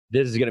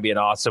This is going to be an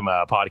awesome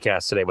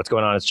podcast today. What's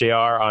going on? It's JR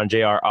on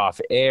JR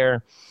Off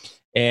Air.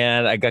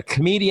 And I got a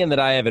comedian that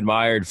I have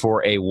admired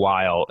for a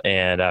while,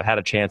 and I've had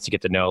a chance to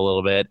get to know a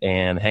little bit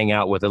and hang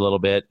out with a little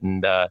bit,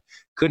 and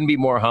couldn't be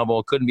more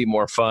humble, couldn't be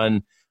more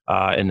fun,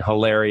 and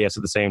hilarious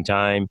at the same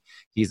time.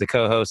 He's the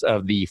co-host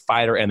of the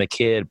Fighter and the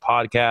Kid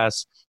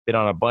podcast, been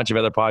on a bunch of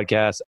other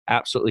podcasts,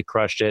 absolutely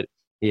crushed it.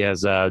 He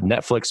has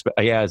Netflix,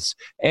 he has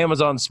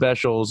Amazon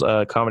specials,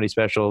 comedy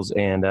specials,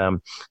 and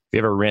if you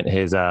ever rent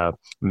his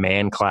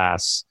Man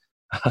Class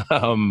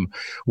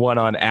one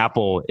on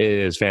Apple,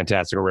 is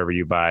fantastic, or wherever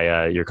you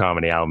buy your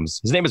comedy albums.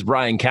 His name is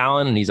Bryan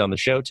Callen, and he's on the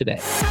show today.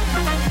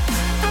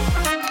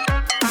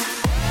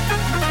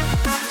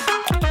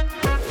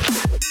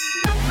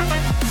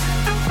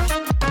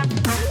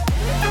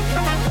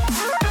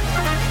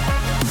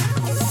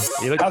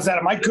 How's that?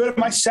 Am I good?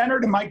 Am I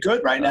centered? Am I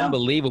good right now?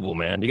 Unbelievable,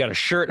 man. You got a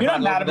shirt. You're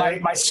not mad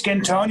at my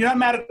skin tone. You're not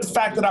mad at the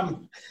fact that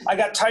I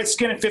got tight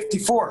skin at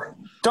 54.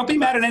 Don't be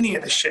mad at any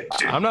of this shit,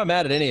 dude. I'm not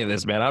mad at any of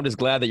this, man. I'm just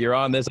glad that you're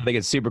on this. I think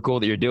it's super cool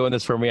that you're doing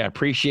this for me. I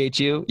appreciate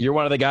you. You're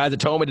one of the guys that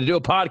told me to do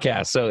a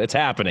podcast, so it's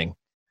happening.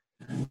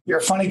 You're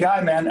a funny guy,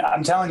 man.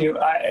 I'm telling you.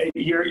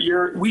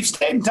 We've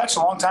stayed in touch a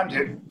long time,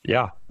 dude.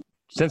 Yeah.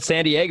 Since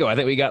San Diego, I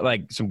think we got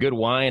like some good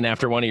wine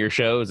after one of your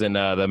shows in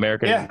the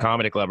American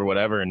Comedy Club or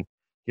whatever, and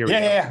here we go.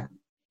 Yeah.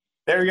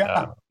 There you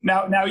go.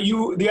 Now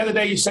you, the other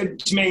day you said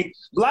to me,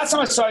 last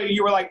time I saw you,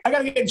 you were like, I got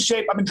to get in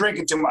shape. I've been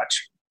drinking too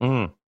much.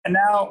 Mm-hmm. And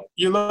now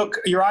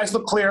your eyes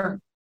look clear.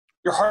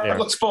 Your heart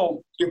looks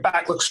full. Your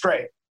back looks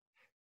straight.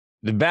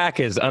 The back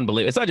is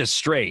unbelievable. It's not just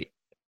straight.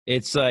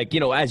 It's like,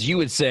 as you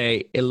would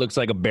say, it looks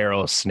like a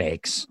barrel of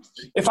snakes.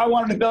 If I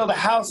wanted to build a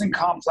housing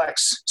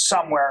complex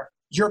somewhere,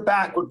 your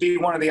back would be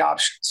one of the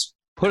options.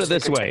 Put it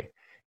this way.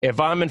 If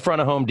I'm in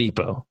front of Home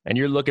Depot and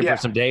you're looking for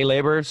some day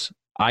laborers,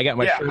 I got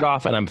my shirt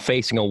off and I'm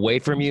facing away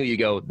from you. You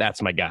go,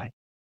 that's my guy.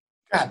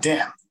 God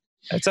damn.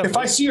 If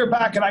I see your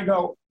back and I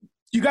go,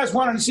 you guys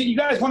want to see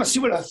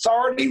what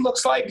authority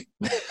looks like?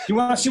 You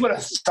want to see what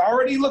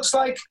authority looks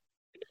like?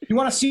 You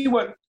want to see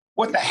what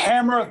the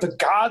hammer of the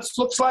gods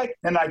looks like?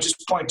 And I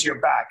just point to your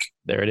back.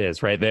 There it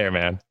is right there,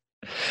 man.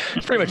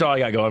 It's pretty much all I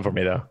got going for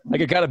me, though. I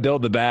could kind of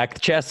build the back, the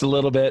chest a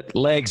little bit.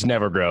 Legs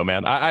never grow,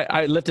 man.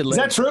 I lifted legs.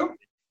 Is that true?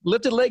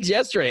 Lifted legs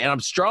yesterday, and I'm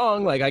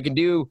strong. Like I can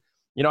do,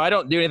 I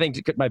don't do anything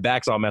to my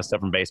back's all messed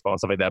up from baseball and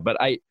stuff like that. But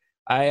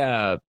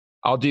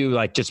I'll do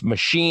like just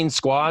machine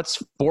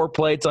squats, 4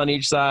 plates on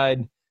each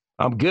side.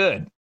 I'm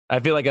good. I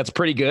feel like that's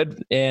pretty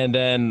good. And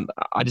then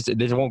they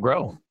just won't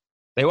grow.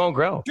 They won't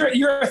grow.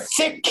 You're a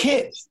thick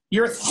kid.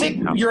 You're thick.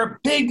 You're a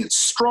big,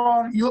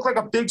 strong. You look like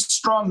a big,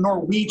 strong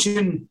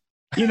Norwegian.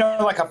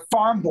 Like a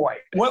farm boy.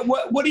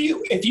 What do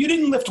you? If you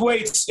didn't lift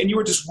weights and you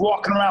were just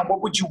walking around,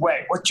 what would you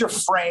weigh? What's your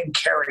frame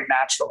carry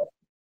naturally?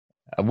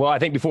 Well, I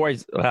think before I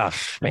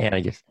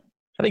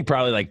think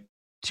probably like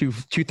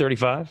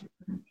 235.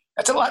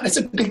 That's a lot. That's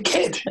a big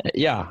kid.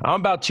 Yeah, I'm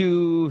about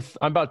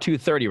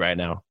 230 right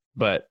now,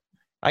 but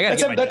I got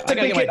to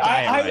get my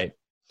diet right.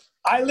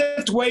 I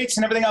lift weights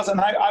and everything else,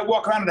 and I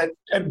walk around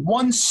at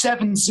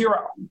 170.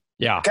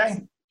 Yeah.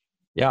 Okay.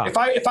 Yeah.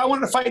 If I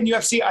wanted to fight in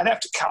UFC, I'd have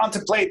to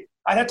contemplate.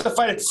 I'd have to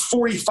fight at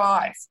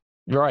 45.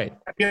 Right.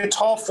 I'd be a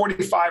tall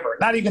 45er.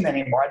 Not even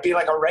anymore. I'd be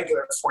like a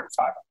regular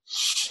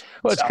 45er.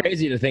 Well, it's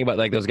crazy to think about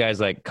like those guys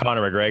like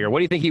Conor McGregor. What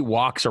do you think he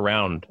walks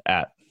around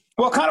at?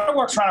 Well, Conor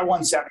walks around at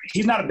 170.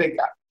 He's not a big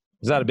guy.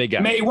 He's not a big guy.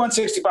 Maybe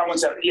 165,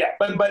 170. Yeah.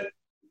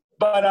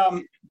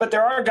 But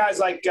there are guys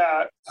like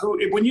who,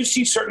 when you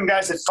see certain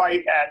guys that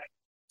fight at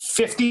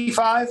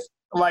 55,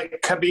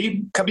 like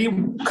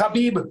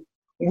Khabib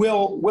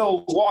will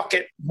walk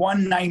at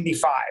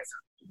 195.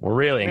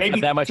 Really?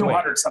 Maybe that much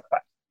 200 weight?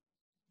 sometimes.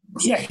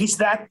 Yeah, he's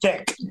that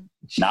thick.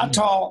 Not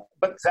tall,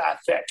 but that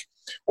thick.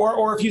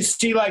 Or if you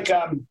see like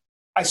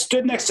I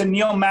stood next to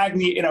Neil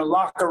Magny in a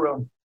locker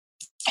room.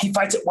 He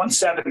fights at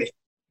 170.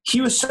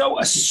 He was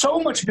so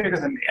much bigger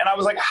than me. And I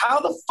was like, how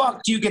the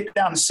fuck do you get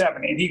down to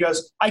 70? And he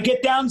goes, I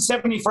get down to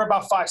 70 for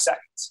about 5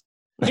 seconds.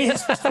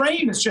 His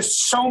frame is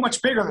just so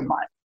much bigger than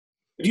mine.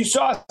 If you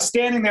saw us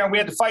standing there and we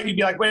had to fight, you'd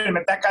be like, wait a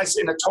minute, that guy's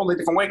in a totally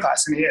different weight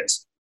class than he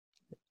is.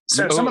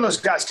 So some of those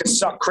guys can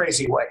suck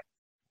crazy weight.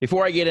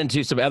 Before I get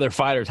into some other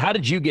fighters, how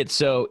did you get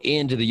so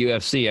into the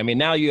UFC? I mean,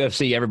 now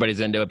UFC,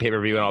 everybody's into a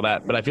pay-per-view and all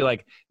that, but I feel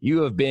like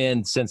you have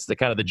been since the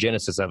kind of the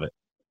genesis of it.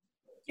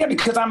 Yeah,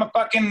 because I'm a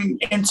fucking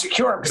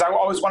insecure, because I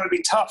always wanted to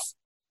be tough.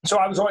 So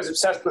I was always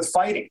obsessed with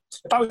fighting.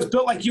 If I was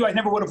built like you, I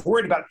never would have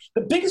worried about it.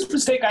 The biggest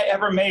mistake I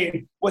ever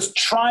made was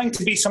trying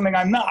to be something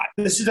I'm not.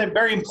 This is a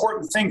very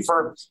important thing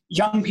for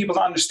young people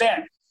to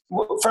understand.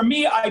 For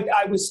me,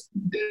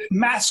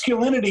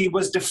 masculinity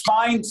was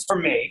defined for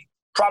me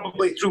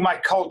probably through my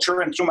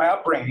culture and through my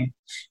upbringing,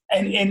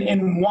 and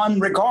in one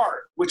regard,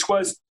 which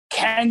was,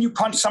 can you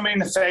punch somebody in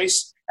the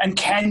face and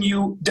can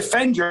you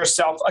defend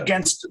yourself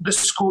against the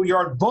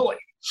schoolyard bully?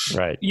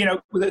 Right.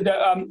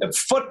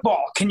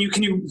 Football.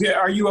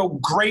 Are you a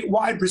great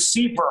wide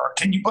receiver?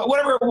 But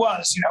whatever it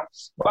was,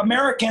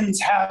 Americans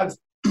have,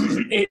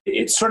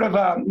 it's sort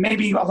of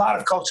maybe a lot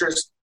of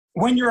cultures.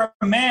 When you're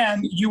a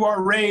man, you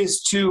are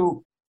raised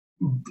to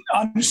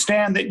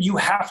understand that you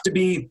have to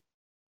be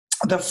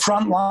the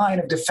front line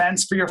of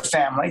defense for your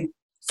family,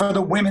 for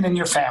the women in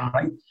your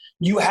family.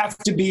 You have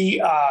to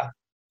be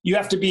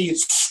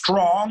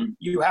strong.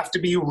 You have to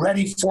be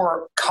ready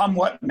for come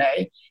what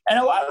may. And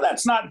a lot of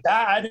that's not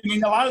bad. I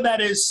mean, a lot of that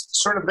is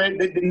sort of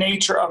the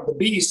nature of the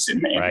beast.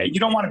 And Right. you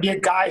don't want to be a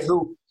guy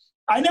who,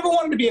 I never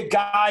wanted to be a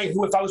guy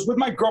who, if I was with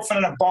my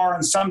girlfriend in a bar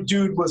and some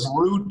dude was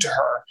rude to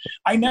her,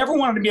 I never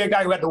wanted to be a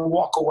guy who had to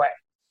walk away.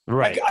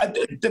 Right. Like,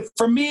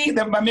 for me,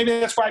 maybe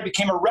that's why I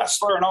became a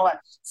wrestler and all that.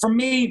 For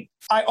me,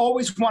 I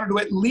always wanted to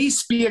at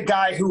least be a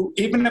guy who,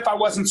 even if I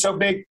wasn't so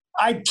big,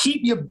 I'd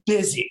keep you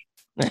busy.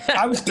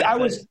 I was,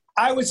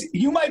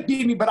 you might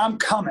beat me, but I'm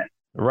coming.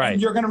 Right.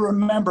 And you're going to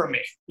remember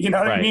me. You know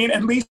what I mean?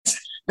 At least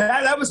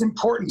that was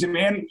important to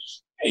me. And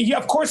yeah,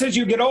 of course, as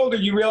you get older,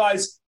 you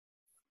realize,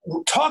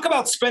 talk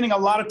about spending a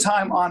lot of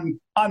time on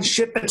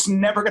shit that's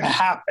never going to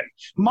happen.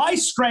 My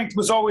strength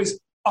was always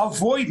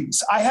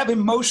avoidance. I have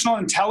emotional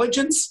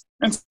intelligence.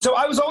 And so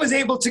I was always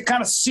able to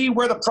kind of see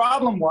where the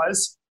problem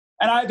was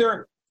and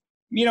either,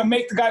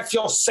 make the guy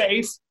feel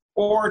safe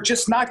or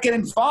just not get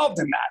involved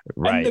in that.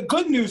 Right. And the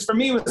good news for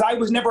me was I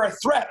was never a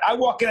threat. I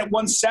walk in at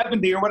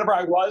 170 or whatever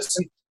I was,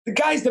 and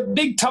the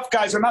big tough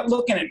guys are not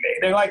looking at me.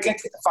 They're like,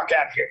 get the fuck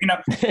out of here.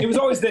 It was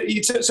always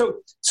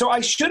so I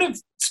should have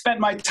spent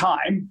my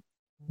time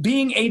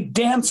being a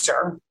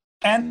dancer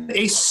and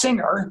a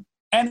singer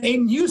and a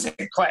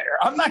music player.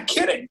 I'm not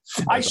kidding.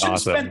 I should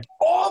have spent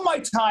all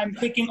my time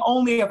thinking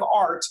only of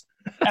art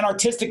and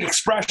artistic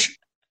expression,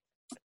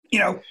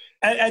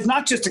 as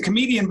not just a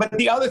comedian, but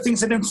the other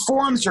things that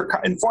inform your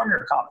comedy.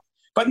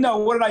 But no,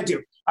 what did I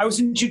do? I was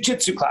in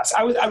jiu-jitsu class.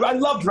 I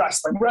loved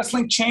wrestling.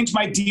 Wrestling changed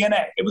my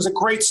DNA. It was a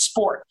great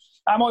sport.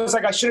 I'm always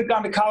like, I should have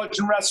gone to college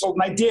and wrestled,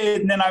 and I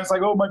did. And then I was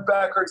like, oh, my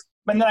back hurts.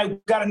 And then I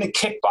got into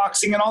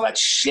kickboxing and all that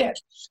shit.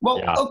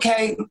 Well,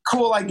 okay,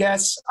 cool, I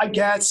guess. But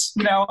it's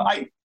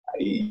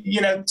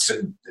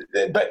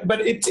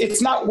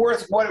not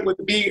worth what it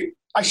would be.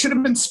 I should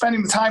have been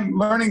spending the time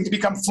learning to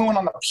become fluent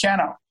on the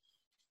piano.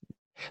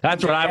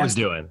 That's what I was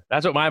doing.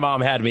 That's what my mom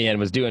had me in,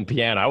 was doing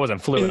piano. I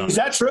wasn't fluent. Is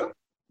that true?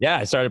 Yeah,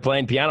 I started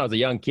playing piano as a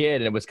young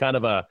kid, and it was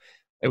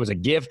it was a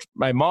gift.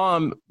 My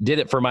mom did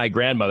it for my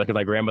grandmother because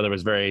my grandmother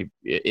was very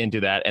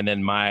into that. And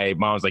then my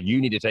mom was like, you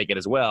need to take it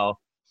as well.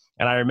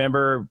 And I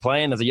remember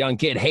playing as a young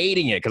kid,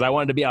 hating it because I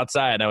wanted to be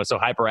outside and I was so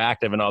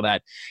hyperactive and all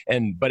that.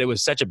 But it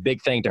was such a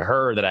big thing to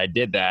her that I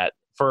did that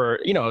for,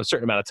 a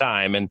certain amount of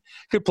time, and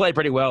could play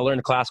pretty well, learn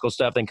the classical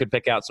stuff, then could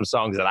pick out some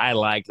songs that I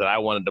liked that I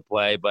wanted to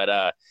play. But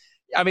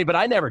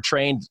I never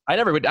trained. I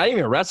didn't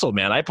even wrestle,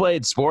 man. I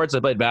played sports. I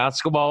played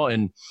basketball.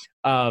 And,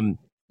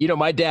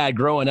 my dad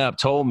growing up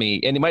told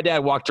me, and my dad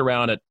walked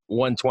around at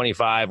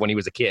 125 when he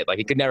was a kid. Like,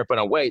 he could never put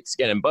on weight,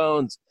 skin and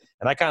bones.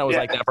 And I kind of was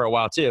like that for a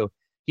while too.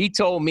 He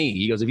told me,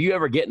 he goes, if you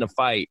ever get in a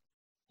fight,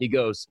 he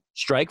goes,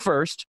 strike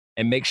first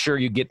and make sure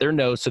you get their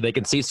nose so they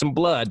can see some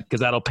blood, because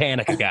that'll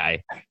panic a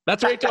guy.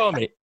 That's what he told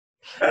me.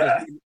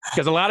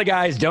 Because a lot of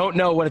guys don't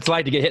know what it's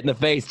like to get hit in the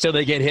face till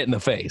they get hit in the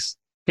face.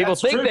 People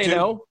think they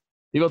know.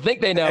 People think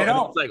they know. They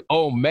don't. It's like,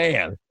 oh,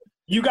 man.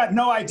 You got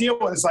no idea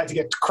what it's like to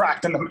get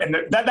cracked in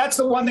the that's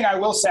the one thing I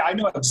will say. I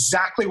knew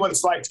exactly what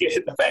it's like to get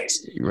hit in the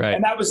face. Right.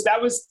 And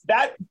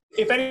that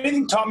if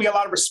anything, taught me a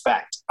lot of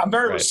respect. I'm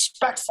very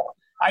respectful.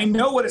 I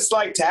know what it's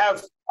like to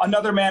have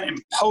another man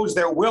impose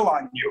their will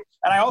on you.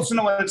 And I also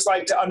know what it's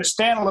like to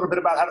understand a little bit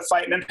about how to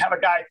fight and then have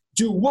a guy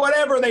do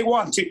whatever they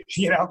want to,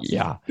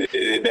 Yeah.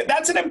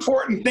 That's an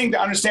important thing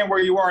to understand where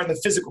you are in the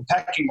physical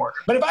pecking order.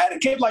 But if I had a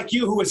kid like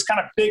you who was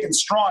kind of big and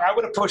strong, I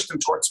would have pushed him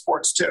towards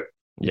sports too.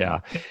 Yeah.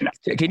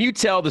 Can you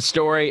tell the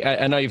story?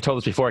 I know you've told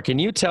us before. Can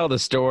you tell the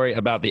story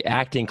about the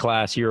acting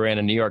class you were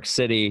in New York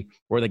City,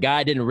 where the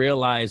guy didn't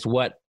realize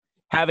what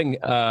having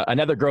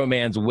another grown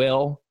man's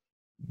will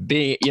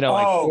be,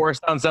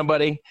 forced on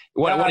somebody?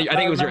 I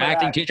think it was your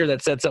acting teacher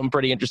that said something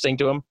pretty interesting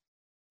to him.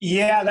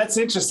 Yeah, that's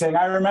interesting.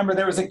 I remember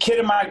there was a kid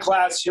in my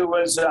class who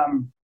was,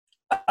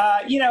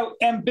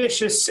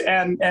 ambitious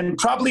and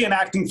probably in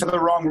acting for the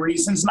wrong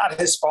reasons. Not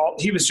his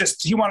fault. He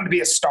wanted to be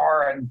a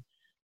star, and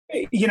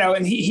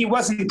he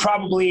wasn't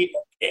probably,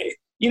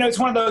 it's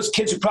one of those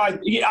kids who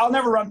probably, I'll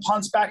never run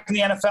punts back in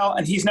the NFL,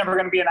 and he's never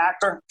going to be an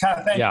actor kind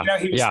of thing.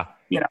 Yeah.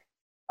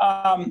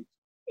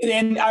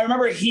 And I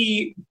remember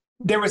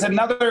there was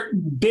another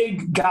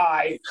big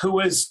guy who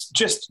was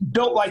just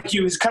built like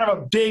you. He's kind of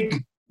a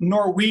big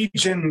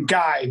Norwegian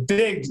guy,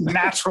 big,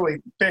 naturally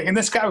big. And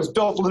this guy was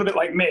built a little bit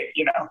like me,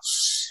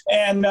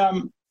 and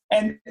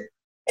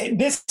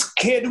this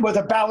kid was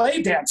a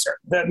ballet dancer.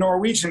 The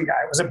Norwegian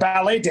guy was a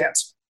ballet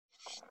dancer.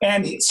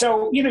 And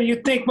so,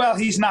 you'd think, well,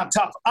 he's not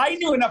tough. I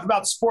knew enough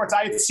about sports.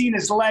 I had seen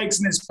his legs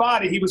and his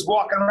body. He was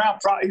walking around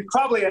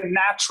probably a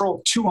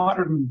natural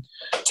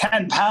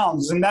 210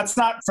 pounds. And that's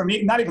not for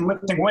me, not even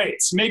lifting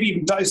weights, maybe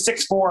even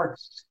 6'4",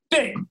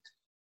 big.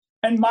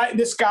 And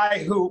this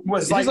guy who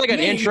was Is this like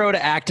an intro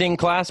to acting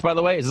class, by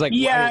the way? It's like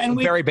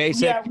very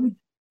basic. Yeah,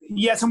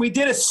 yes, and we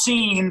did a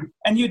scene,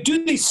 and you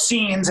do these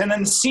scenes, and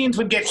then the scenes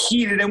would get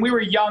heated, and we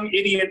were young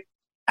idiot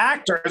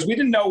actors. We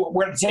didn't know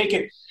where to take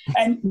it.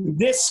 And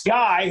this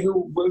guy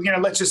who,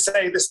 let's just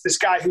say this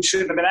guy who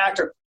shouldn't have been an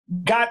actor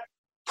got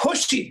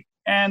pushy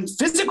and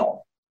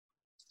physical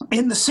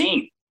in the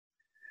scene.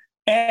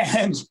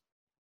 And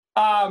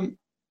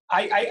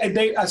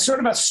a sort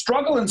of a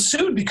struggle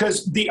ensued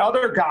because the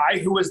other guy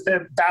who was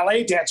the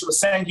ballet dancer was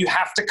saying, you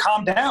have to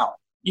calm down.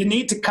 You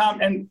need to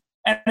calm and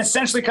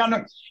essentially calm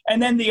down.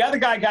 And then the other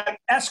guy got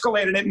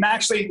escalated.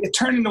 It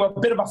turned into a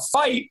bit of a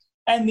fight.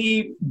 And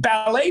the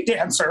ballet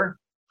dancer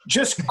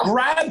just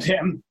grabbed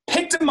him,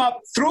 picked him up,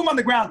 threw him on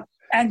the ground,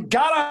 and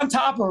got on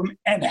top of him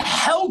and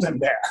held him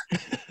there.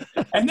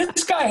 And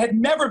this guy had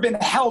never been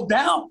held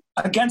down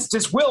against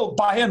his will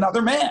by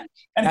another man.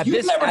 And at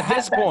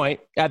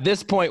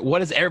this point,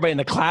 what is everybody in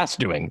the class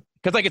doing?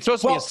 Because it's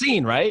supposed to be a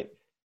scene, right?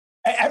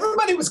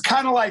 Everybody was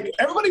there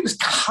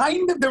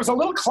was a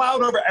little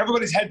cloud over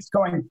everybody's heads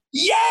going,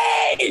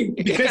 yay!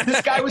 Because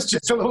this guy was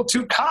just a little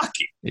too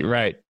cocky.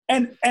 Right.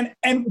 And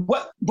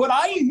what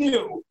I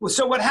knew was,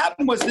 so what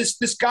happened was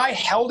this guy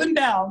held him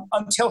down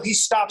until he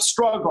stopped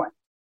struggling.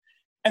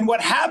 And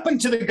what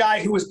happened to the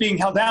guy who was being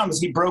held down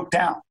was he broke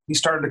down. He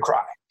started to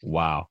cry.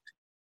 Wow.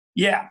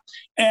 Yeah.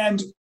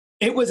 And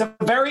it was a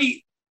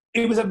very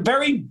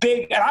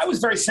big, and I was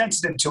very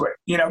sensitive to it,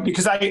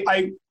 because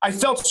I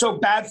felt so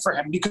bad for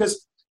him,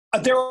 because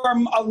there are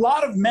a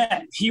lot of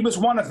men, he was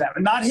one of them,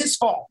 and not his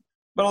fault,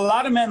 but a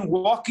lot of men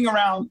walking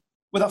around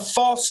with a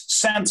false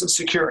sense of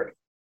security.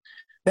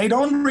 They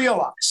don't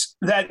realize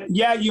that,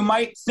 you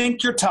might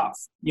think you're tough.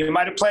 You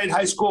might have played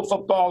high school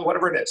football,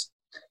 whatever it is.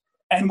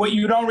 And what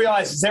you don't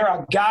realize is there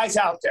are guys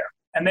out there,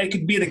 and they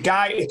could be the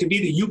guy, it could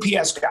be the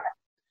UPS guy,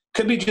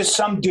 could be just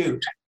some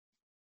dude.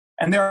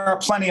 And there are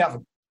plenty of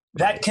them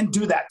that can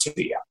do that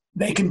to you.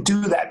 They can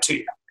do that to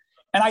you.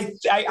 And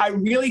I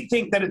really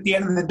think that at the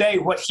end of the day,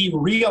 what he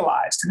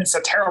realized, and it's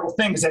a terrible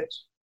thing, is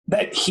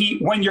that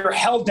when you're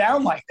held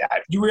down like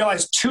that, you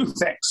realize two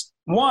things.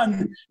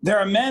 One, there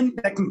are men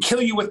that can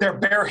kill you with their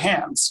bare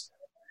hands.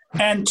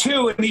 And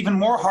two, and even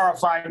more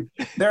horrifying,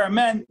 there are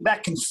men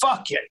that can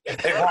fuck you if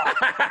they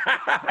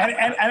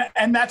want.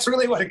 and that's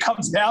really what it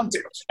comes down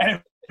to.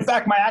 And in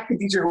fact, my acting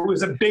teacher, who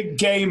was a big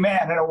gay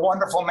man and a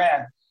wonderful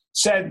man,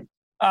 said,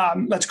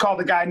 let's call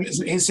the guy.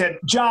 He said,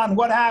 John,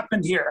 what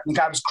happened here? And the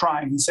guy was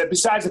crying. He said,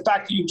 besides the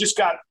fact that you just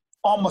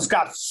almost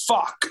got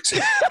fucked.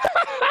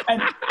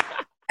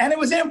 and it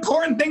was an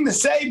important thing to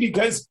say,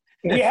 because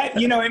we had,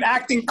 in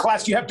acting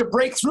class, you have to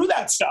break through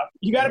that stuff.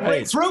 You got to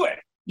break through it.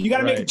 You got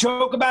to make a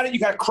joke about it. You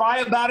got to cry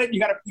about it. You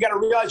got to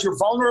realize you're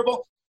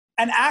vulnerable.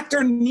 An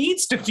actor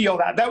needs to feel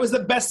that. That was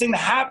the best thing to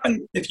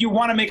happen if you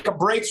want to make a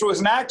breakthrough as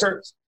an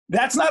actor.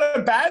 That's not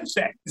a bad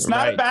thing. It's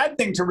not a bad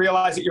thing to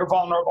realize that you're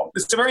vulnerable.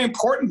 It's a very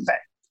important thing.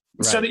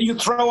 Right. So that you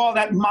throw all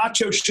that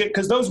macho shit,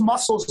 because those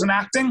muscles in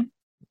acting,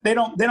 they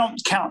don't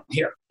count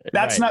here.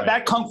 That's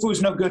that kung fu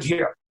is no good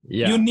here.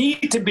 Yeah. You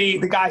need to be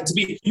the guy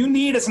you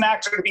need as an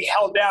actor to be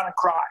held down and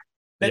cry.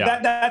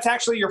 That's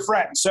actually your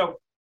friend. So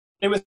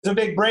it was a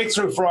big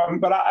breakthrough for him.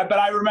 But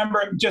I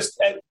remember just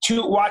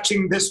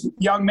watching this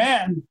young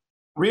man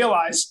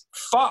realize,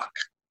 fuck,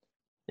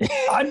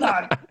 I'm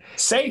not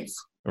safe.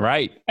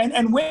 Right.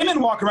 And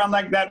women walk around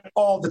like that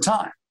all the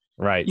time.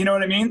 Right. You know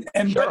what I mean?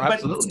 And sure,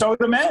 but so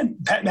do men.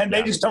 And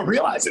they just don't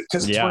realize it,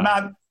 because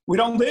we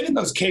don't live in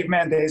those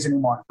caveman days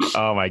anymore.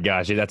 Oh my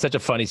gosh. That's such a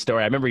funny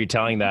story. I remember you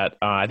telling that,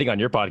 I think on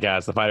your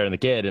podcast, The Fighter and the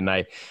Kid. And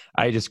I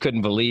just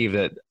couldn't believe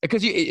that,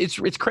 because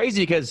it's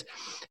crazy, because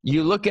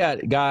you look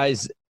at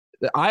guys,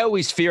 I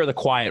always fear the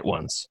quiet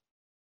ones,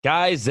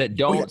 guys that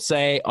don't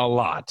say a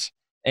lot.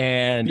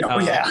 And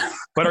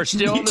but are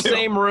still in the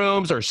same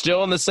rooms, or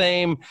still in the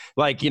same,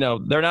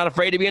 they're not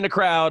afraid to be in a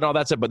crowd and all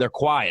that stuff, but they're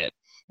quiet.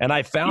 And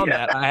I found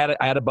that I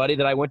had a buddy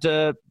that I went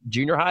to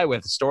junior high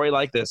with, a story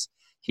like this.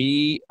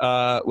 He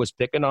was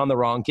picking on the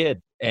wrong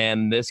kid,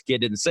 and this kid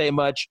didn't say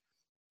much.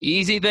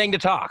 Easy thing to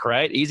talk,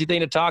 right? Easy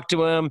thing to talk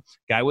to him.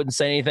 Guy wouldn't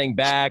say anything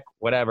back,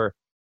 whatever.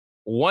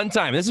 One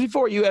time, this is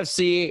before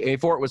UFC,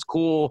 before it was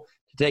cool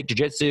to take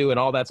jiu-jitsu and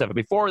all that stuff. But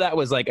before that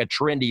was like a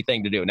trendy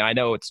thing to do. Now, I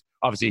know it's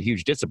obviously a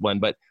huge discipline,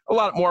 but a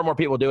lot more and more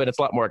people do it. It's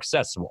a lot more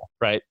accessible,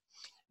 right?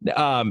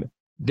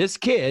 This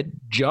kid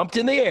jumped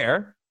in the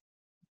air,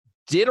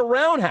 did a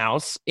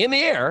roundhouse in the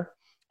air.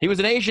 He was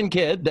an Asian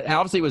kid that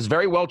obviously was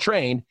very well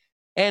trained,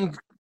 and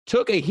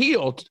took a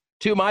heel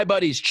to my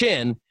buddy's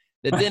chin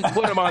that then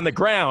put him on the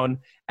ground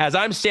as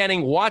I'm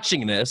standing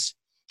watching this.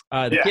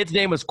 The kid's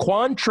name was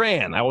Quan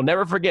Tran. I will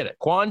never forget it.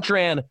 Quan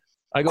Tran.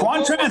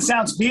 Quan Tran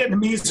sounds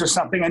Vietnamese or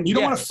something, and you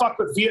don't want to fuck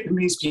with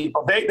Vietnamese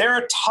people.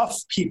 They're tough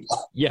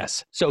people.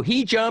 Yes. So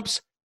he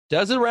jumps,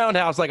 does a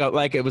roundhouse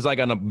like it was like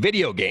on a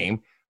video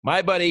game.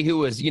 My buddy, who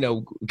was,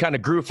 kind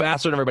of grew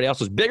faster than everybody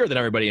else, was bigger than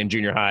everybody in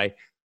junior high,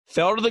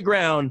 fell to the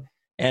ground,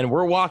 and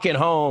we're walking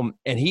home,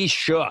 and he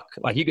shook.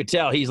 Like, you could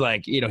tell he's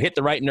like, hit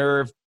the right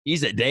nerve.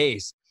 He's at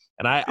daze.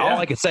 And all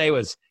I could say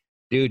was,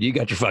 dude, you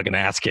got your fucking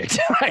ass kicked.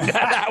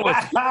 That was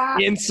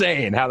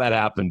insane how that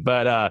happened.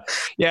 But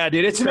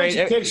dude, it's great.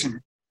 Education.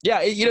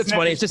 It's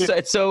funny. It's just,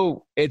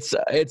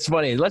 it's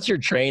funny. Unless you're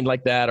trained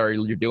like that, or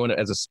you're doing it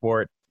as a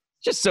sport,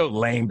 it's just so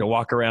lame to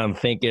walk around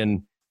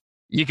thinking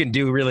you can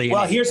do really.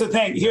 Well, here's the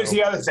thing. Here's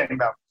the other thing,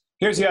 though.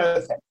 Here's the other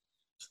thing.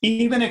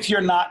 Even if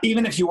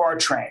you are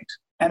trained,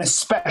 and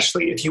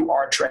especially if you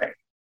are trained,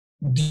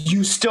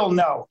 you still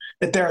know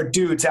that there are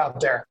dudes out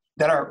there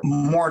that are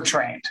more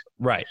trained.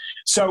 Right.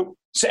 So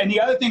and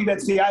the other thing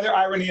that's the other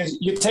irony is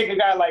you take a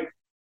guy like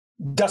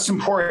Dustin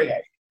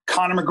Poirier,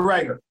 Conor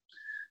McGregor,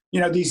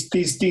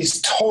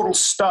 these total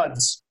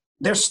studs.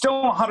 They're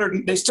still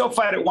 100. They still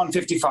fight at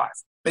 155.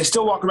 They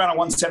still walk around at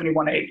 170,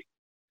 180.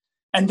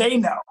 And they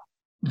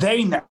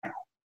know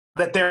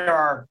that there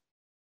are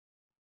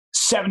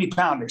 70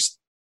 pounders,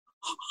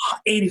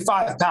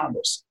 85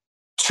 pounders,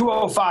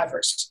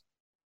 205ers,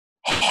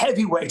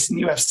 heavyweights in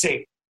the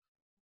UFC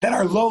that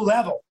are low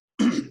level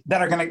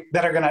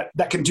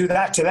that can do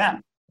that to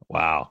them.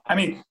 Wow. I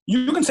mean,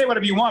 you can say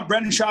whatever you want.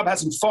 Brendan Schaub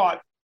hasn't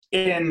fought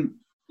in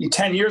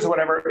 10 years or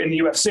whatever in the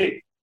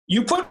UFC.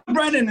 You put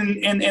Brendan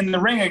in the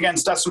ring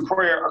against Dustin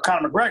Poirier or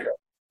Conor McGregor,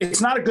 it's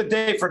not a good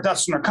day for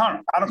Dustin or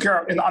Conor. I don't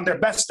care on their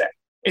best day.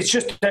 It's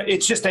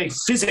just a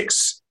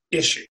physics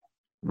issue.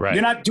 Right.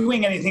 You're not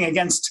doing anything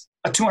against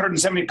a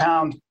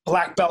 270-pound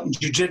black belt in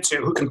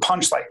jiu-jitsu who can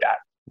punch like that.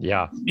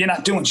 Yeah. You're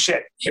not doing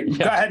shit.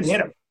 Go ahead and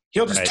hit him.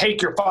 He'll just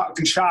take your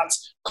fucking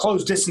shots,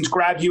 close distance,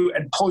 grab you,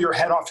 and pull your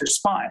head off your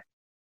spine.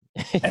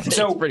 And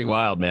so it's pretty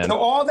wild, man. So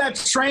all that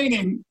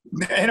training,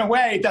 in a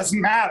way, doesn't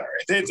matter.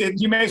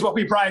 You may as well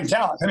be Brian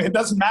Callen. I mean, it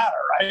doesn't matter,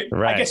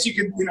 right? I guess you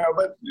could,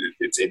 but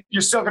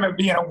you're still going to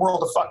be in a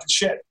world of fucking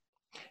shit.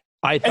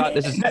 I thought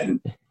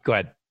go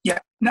ahead. Yeah,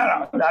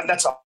 no,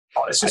 that's all.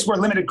 It's just we're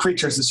limited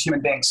creatures as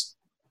human beings.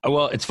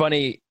 Well, it's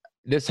funny.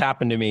 This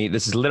happened to me.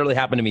 This has literally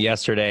happened to me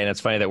yesterday. And it's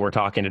funny that we're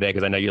talking today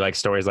because I know you like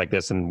stories like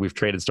this and we've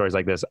traded stories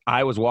like this.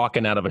 I was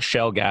walking out of a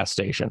Shell gas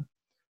station.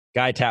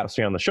 Guy taps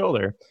me on the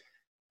shoulder.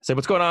 I said,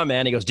 "What's going on,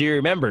 man?" He goes, "Do you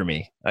remember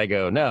me?" I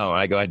go, "No."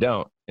 I go, "I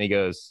don't." And he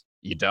goes,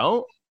 "You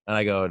don't?" And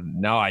I go,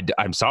 "No,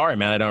 I'm sorry,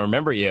 man. I don't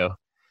remember you."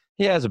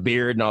 He has a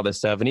beard and all this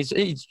stuff. And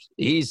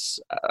he's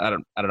I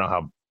don't know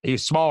how,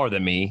 he's smaller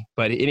than me.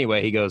 But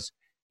anyway, he goes,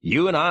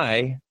 "You and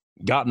I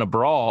got in a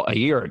brawl a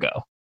year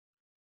ago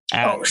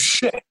at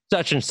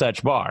such and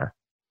such bar."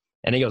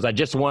 And he goes, "I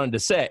just wanted to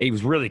say," he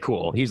was really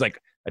cool. He's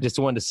like, "I just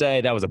wanted to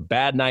say that was a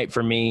bad night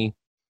for me."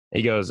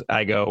 He goes,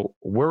 I go,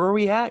 "Where were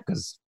we at?"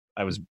 Because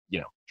I was,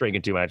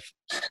 drinking too much,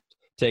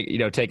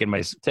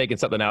 taking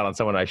something out on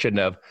someone I shouldn't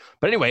have.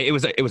 But anyway, it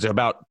was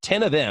about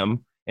 10 of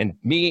them and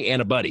me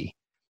and a buddy,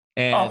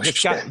 and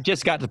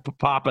just got to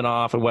popping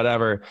off and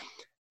whatever.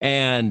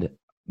 And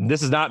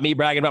this is not me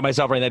bragging about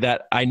myself or anything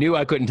like that. I knew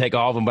I couldn't take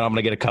all of them, but I'm going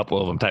to get a couple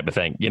of them type of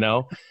thing.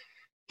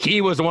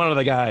 He was one of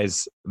the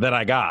guys that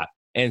I got.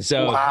 And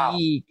so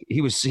he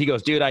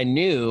goes, "Dude, I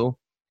knew,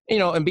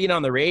 and being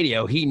on the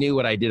radio, he knew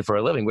what I did for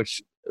a living,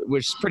 which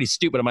is pretty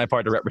stupid on my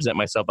part to represent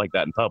myself like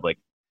that in public."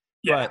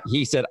 Yeah. But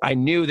he said, "I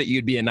knew that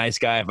you'd be a nice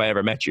guy if I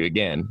ever met you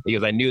again." He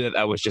goes, "I knew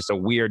that was just a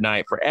weird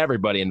night for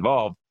everybody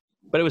involved."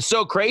 But it was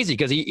so crazy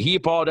because he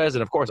apologized.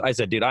 And of course I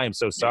said, "Dude, I am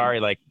so sorry."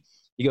 Like,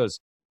 he goes,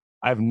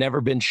 "I've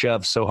never been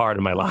shoved so hard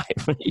in my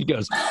life." He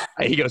goes,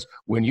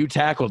 "When you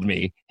tackled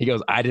me," he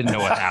goes, "I didn't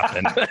know what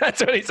happened."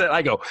 That's what he said.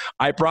 I go,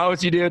 "I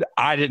promise you, dude,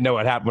 I didn't know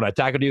what happened when I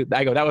tackled you."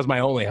 I go, "That was my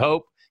only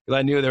hope." Because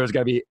I knew there was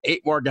going to be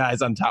 8 more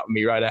guys on top of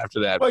me right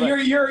after that. Well,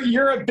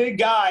 you're a big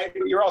guy,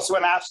 but you're also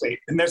an athlete,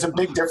 and there's a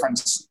big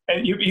difference.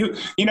 And you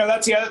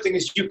that's the other thing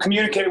is you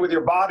communicated with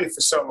your body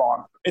for so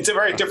long. It's a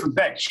very different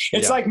thing.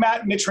 It's like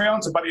Matt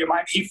Mitrione's a buddy of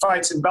mine. He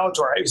fights in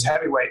Bellator. He was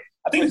heavyweight.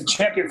 I think he was a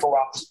champion for a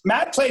while.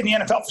 Matt played in the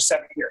NFL for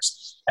 7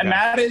 years, and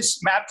Matt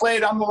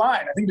played on the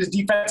line. I think he was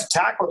defensive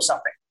tackle or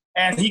something,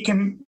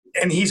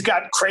 and he's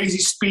got crazy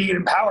speed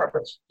and power.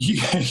 But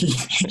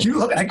you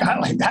look at a guy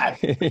like that,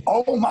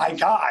 oh my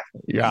God.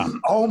 Yeah.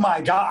 Oh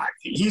my God.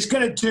 He's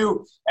going to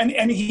do,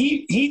 and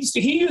he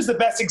used the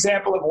best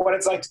example of what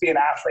it's like to be an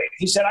athlete.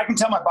 He said, "I can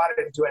tell my body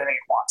to do anything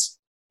it wants."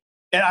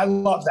 And I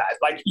love that.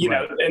 Like,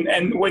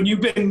 and when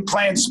you've been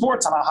playing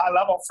sports on a high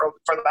level for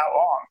that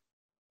long,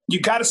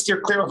 you got to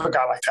steer clear of a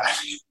guy like that.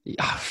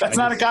 Yeah, that's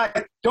not a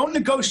guy. Don't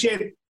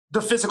negotiate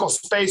the physical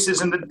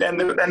spaces and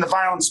the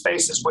violent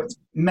spaces with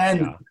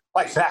men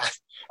like that.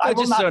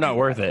 It's just so not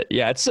worth it.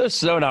 Yeah, it's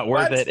so not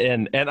worth it.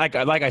 And like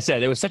I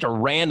said, it was such a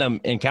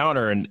random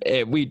encounter, and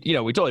we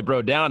totally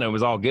broke down and it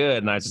was all good.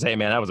 And I just say,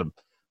 "Man, that was a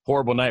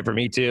horrible night for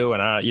me too."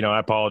 And I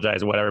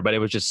apologize or whatever, but it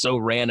was just so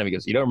random. He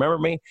goes, "You don't remember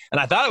me?" And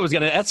I thought it was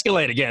going to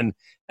escalate again.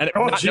 And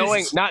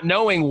not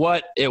knowing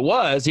what it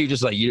was, he was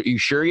just like, you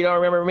sure you don't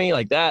remember me?"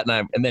 Like that.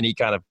 And then he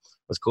kind of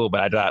was cool,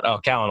 but I thought, "Oh,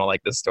 Callen will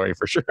like this story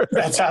for sure."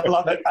 I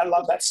love it. I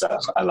love that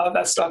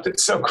stuff.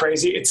 It's so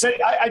crazy.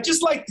 I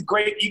just like the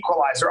great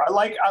equalizer. I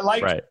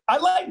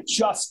like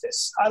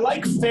justice. I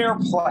like fair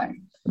play.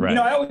 Right.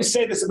 I always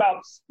say this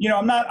about,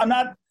 I'm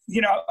not,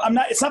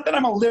 it's not that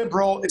I'm a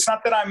liberal. It's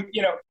not that I'm,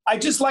 I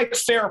just like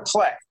fair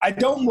play. I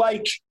don't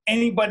like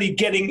anybody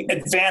getting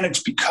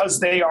advantage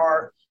because they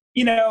are,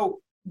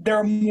 there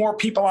are more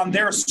people on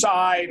their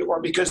side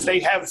or because they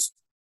have,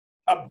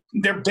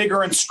 they're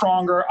bigger and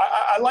stronger.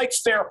 I like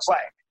fair play.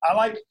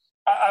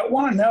 I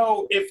want to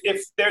know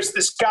if there's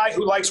this guy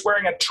who likes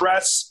wearing a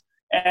dress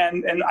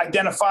and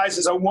identifies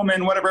as a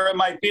woman, whatever it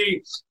might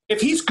be, if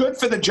he's good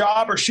for the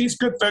job or she's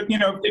good for,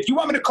 if you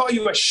want me to call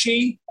you a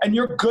she and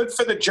you're good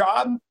for the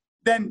job,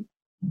 then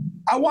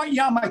I want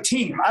you on my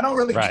team. I don't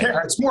really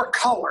care. It's more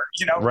color,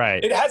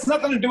 Right. It has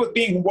nothing to do with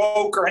being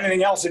woke or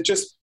anything else. It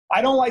just,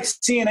 I don't like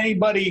seeing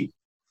anybody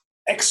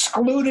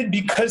excluded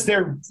because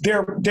they're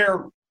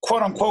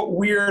quote unquote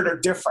weird or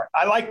different.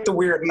 I like the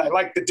weird and I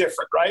like the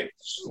different. Right.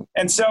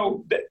 And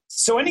so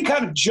any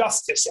kind of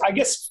justice, I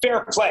guess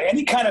fair play,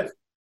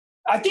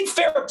 I think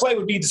fair play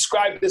would be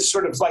described as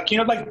sort of like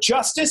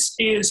justice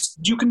is,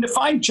 you can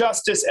define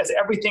justice as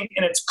everything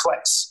in its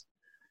place.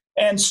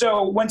 And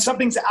so when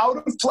something's out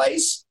of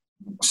place,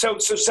 so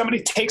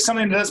somebody takes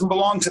something that doesn't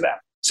belong to them,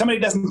 somebody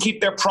doesn't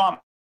keep their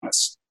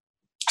promise,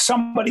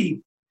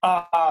 somebody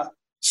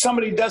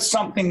does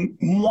something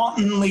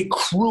wantonly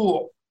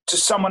cruel to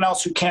someone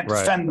else who can't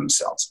defend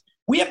themselves.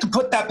 We have to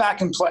put that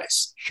back in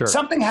place. Sure.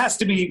 Something has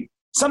to be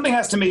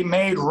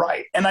made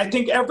right. And I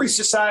think every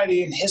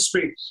society in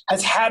history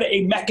has had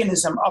a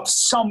mechanism of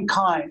some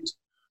kind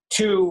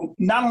to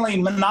not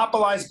only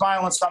monopolize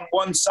violence on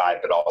one side,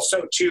 but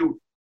also to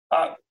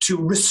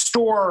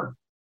restore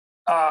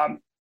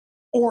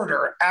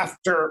order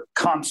after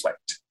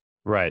conflict.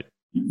 Right.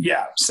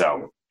 Yeah.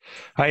 So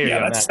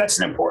that's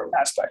an important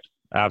aspect.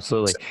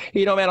 Absolutely.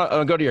 Man,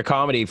 I'll go to your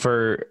comedy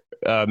for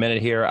a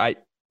minute here.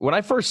 When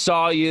I first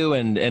saw you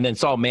and then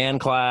saw Man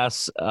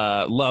Class,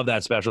 love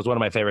that special. It's one of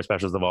my favorite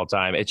specials of all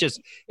time.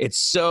 It's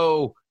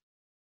so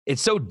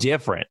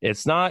different.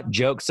 It's not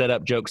joke set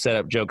up.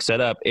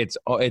 It's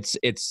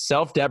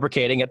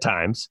self-deprecating at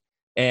times.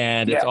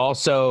 And it's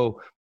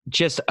also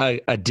just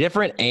a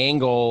different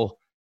angle,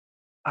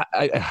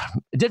 a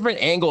different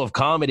angle of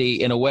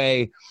comedy in a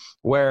way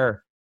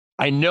where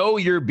I know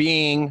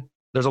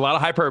there's a lot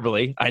of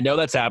hyperbole. I know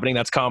that's happening.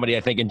 That's comedy, I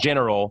think, in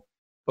general.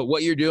 But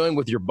what you're doing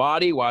with your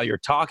body while you're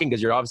talking,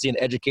 because you're obviously an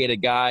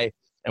educated guy,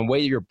 and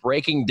way you're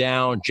breaking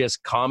down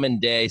just common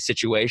day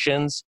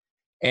situations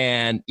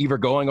and either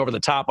going over the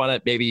top on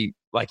it, maybe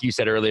like you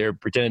said earlier,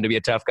 pretending to be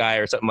a tough guy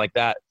or something like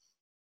that.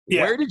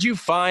 Yeah. Where did you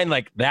find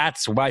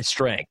that's my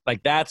strength?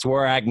 That's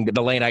where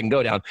the lane I can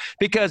go down.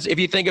 Because if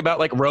you think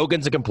about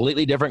Rogan's a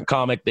completely different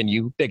comic than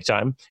you, big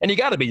time. And you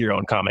got to be your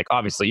own comic.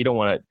 Obviously you don't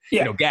want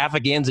to,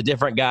 Gaffigan's a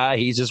different guy.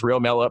 He's just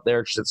real mellow up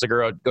there.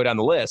 Segura, go down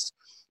the list.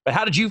 But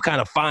how did you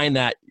kind of find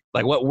that,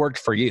 what worked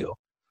for you?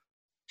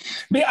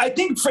 I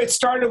think it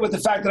started with the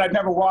fact that I've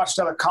never watched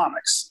other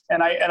comics,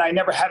 and I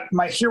never had,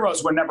 my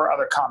heroes were never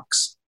other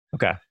comics.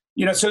 Okay.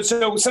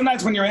 So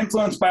sometimes when you're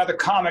influenced by other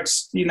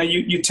comics,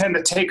 you tend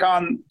to take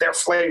on their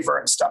flavor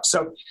and stuff.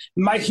 So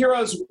my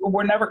heroes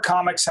were never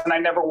comics, and I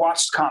never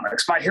watched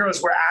comics. My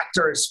heroes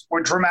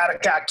were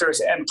dramatic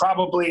actors, and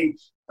probably,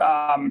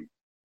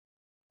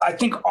 I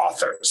think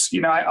authors.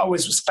 I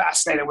always was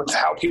fascinated with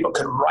how people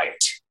could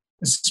write.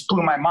 This just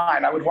blew my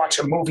mind. I would watch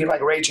a movie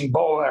like Raging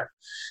Bull, and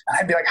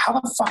I'd be like, how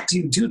the fuck do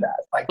you do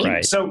that?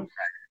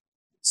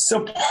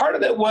 So part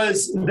of it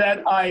was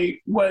that I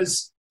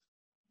was,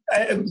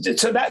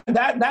 so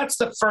that's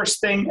the first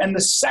thing. And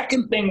the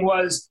second thing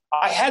was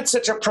I had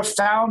such a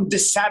profound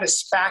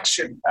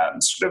dissatisfaction,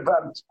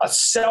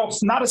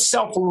 not a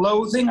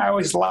self-loathing. I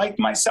always liked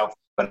myself,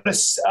 but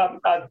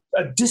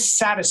a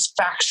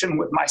dissatisfaction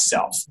with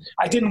myself.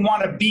 I didn't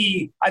like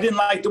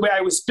the way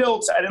I was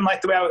built. I didn't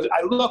like the way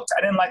I looked.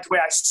 I didn't like the way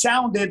I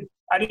sounded.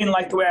 I didn't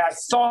like the way I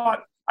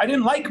thought. I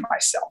didn't like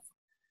myself.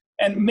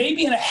 And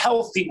maybe in a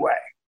healthy way,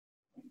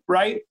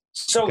 right?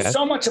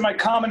 So much of my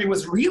comedy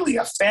was really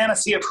a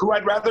fantasy of who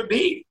I'd rather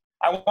be.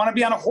 I want to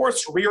be on a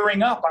horse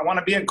rearing up. I want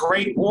to be a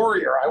great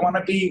warrior. I want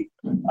to be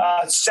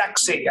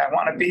sexy. I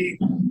want to be,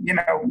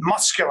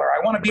 muscular.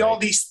 I want to be all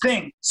these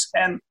things.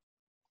 And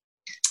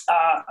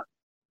I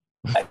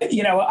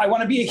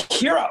want to be a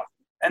hero,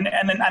 and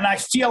I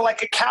feel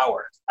like a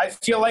coward. I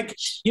feel like,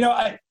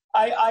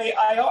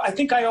 I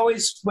think I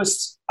always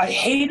was, I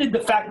hated the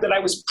fact that I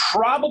was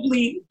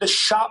probably the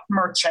shop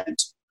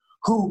merchant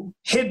who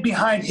hid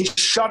behind his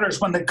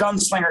shutters when the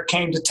gunslinger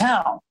came to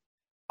town.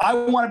 I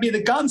want to be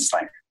the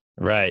gunslinger.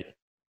 Right.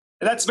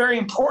 That's very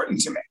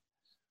important to me.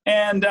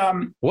 And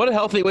what a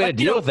healthy way to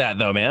deal with that,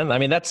 though, man. I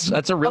mean, that's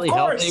a really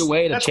healthy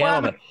way to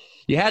channel it.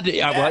 You had to,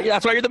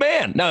 that's why you're the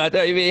man. No,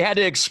 you had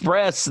to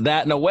express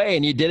that in a way,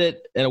 and you did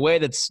it in a way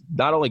that's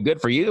not only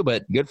good for you,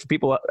 but good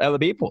for other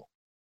people.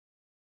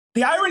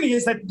 The irony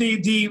is that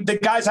the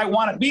guys I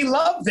want to be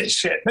love this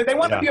shit. They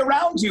want to be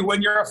around you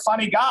when you're a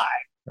funny guy.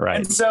 Right.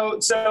 And so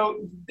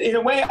in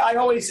a way, I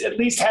always at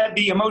least had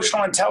the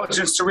emotional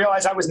intelligence to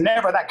realize I was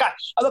never that guy.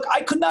 Look,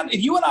 I could not,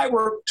 if you and I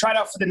were tried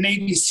out for the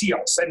Navy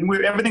SEALs and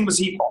everything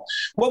was equal,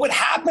 what would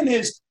happen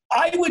is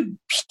I would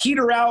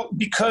peter out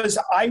because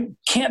I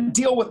can't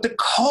deal with the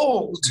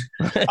cold.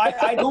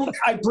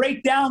 I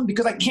break down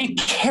because I can't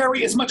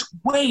carry as much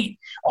weight.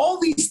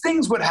 All these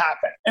things would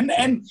happen.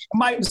 And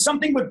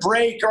something would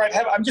break, or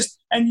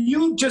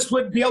you just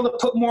would be able to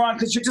put more on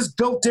because you're just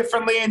built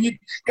differently and you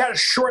got a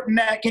short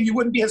neck and you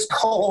wouldn't be as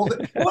cold.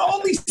 Well,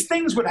 all these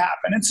things would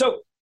happen. And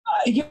so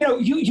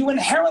you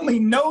inherently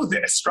know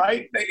this,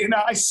 right?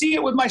 I see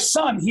it with my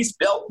son. He's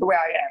built the way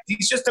I am.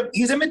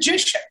 He's a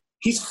magician.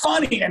 He's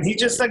funny, and he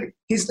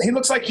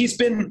looks like he's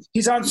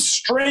on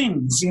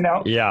strings,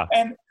 Yeah.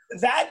 And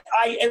that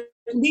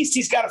at least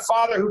he's got a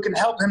father who can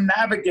help him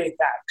navigate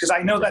that, because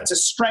I know that's a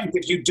strength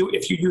if you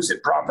use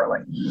it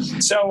properly.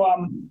 So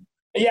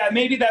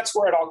maybe that's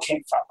where it all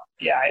came from.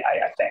 Yeah,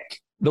 I think.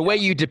 The way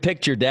you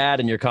depict your dad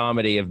in your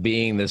comedy of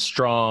being this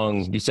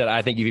strong, you said,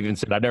 I think you've even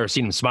said, I've never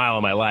seen him smile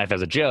in my life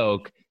as a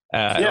joke,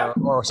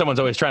 or someone's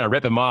always trying to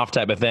rip him off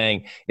type of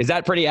thing. Is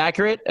that pretty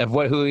accurate of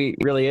who he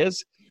really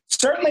is?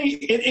 Certainly,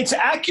 it's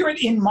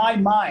accurate in my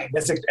mind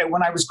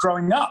when I was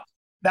growing up.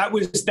 That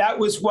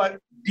was what,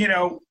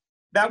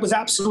 that was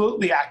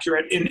absolutely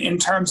accurate in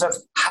terms of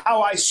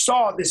how I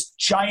saw this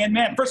giant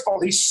man. First of all,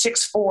 he's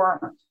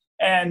 6'4",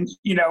 and,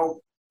 he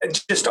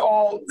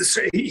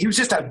was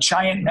just a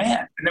giant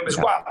man, and it was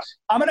wild.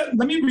 I'm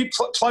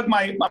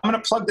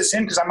gonna plug this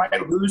in because I might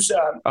lose.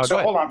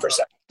 Hold on for a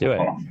second. Do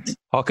it.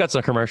 I'll cut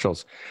some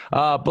commercials.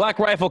 Black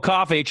Rifle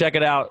Coffee, check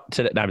it out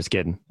today. No, I'm just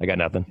kidding. I got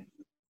nothing.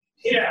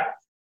 Yeah.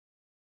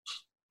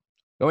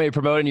 You want me to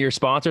promote any of your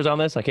sponsors on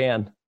this? I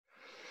can.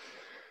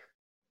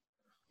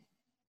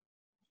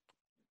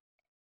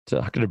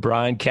 Talking to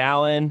Bryan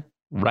Callen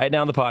right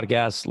now on the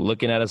podcast,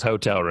 looking at his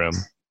hotel room.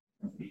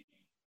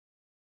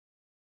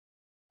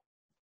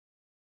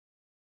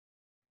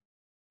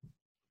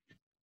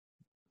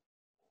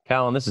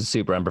 Callen, this is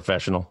super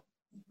unprofessional.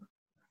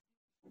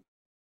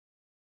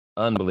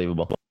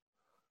 Unbelievable.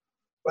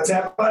 What's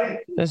that, buddy?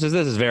 This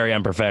is very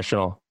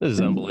unprofessional. This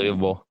is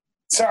unbelievable.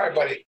 Sorry,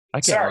 buddy. I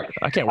can't.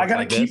 I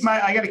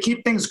gotta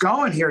keep things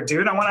going here,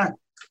 dude. I wanna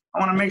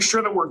make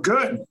sure that we're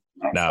good.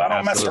 No, I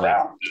don't mess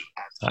around.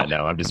 I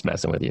know. I'm just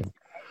messing with you.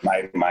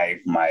 My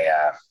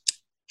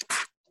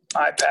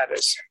iPad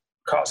is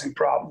causing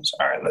problems.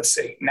 All right, let's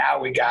see. Now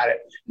we got it.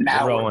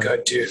 Now we're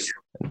good, dude.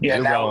 Yeah,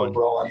 now we're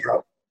rolling,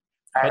 bro.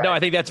 No, I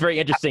think that's very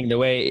interesting, the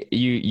way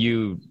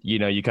you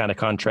kind of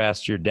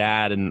contrast your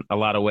dad in a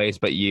lot of ways,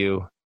 but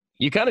you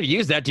kind of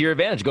use that to your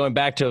advantage, going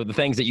back to the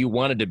things that you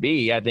wanted to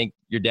be. I think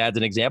your dad's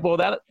an example of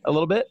that a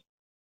little bit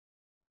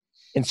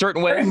in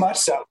certain ways. Very much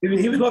so.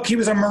 He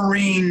was a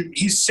Marine.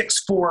 He's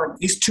 6'4".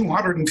 He's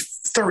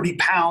 230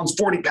 pounds,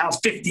 40 pounds,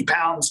 50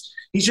 pounds.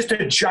 He's just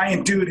a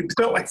giant dude. He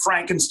built like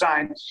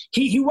Frankenstein.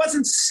 He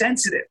wasn't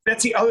sensitive.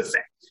 That's the other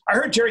thing. I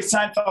heard Jerry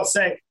Seinfeld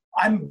say,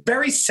 I'm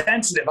very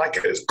sensitive.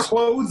 Like, his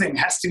clothing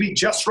has to be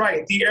just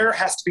right. The air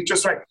has to be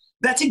just right.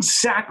 That's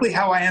exactly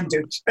how I am,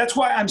 dude. That's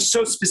why I'm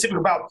so specific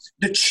about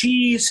the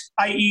cheese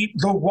I eat,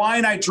 the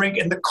wine I drink,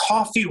 and the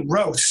coffee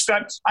roast.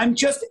 I'm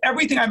just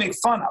everything I make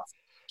fun of.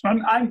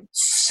 I'm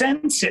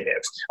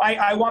sensitive.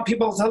 I want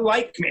people to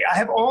like me. I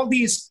have all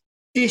these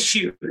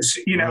issues,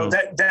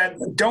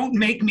 that don't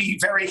make me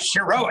very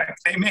heroic.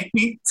 They make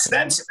me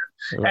sensitive.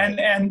 Right.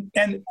 And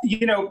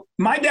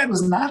my dad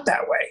was not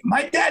that way.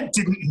 My dad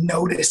didn't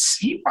notice.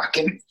 He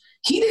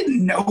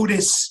didn't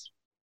notice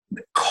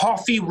the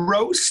coffee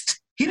roast.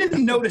 He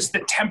didn't notice the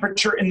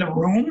temperature in the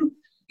room.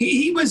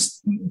 He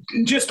was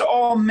just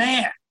all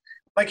man.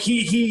 Like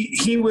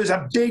he was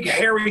a big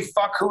hairy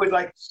fuck who would,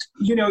 like,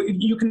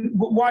 you can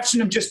watching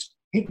him just,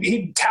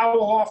 he'd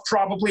towel off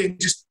probably and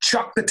just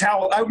chuck the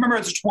towel. I remember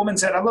this woman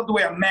said, I love the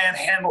way a man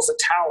handles a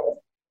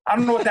towel. I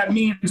don't know what that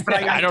means, but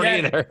I don't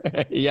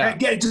either. Yeah. I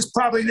get it, just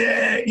probably,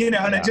 and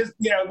it just,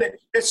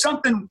 there's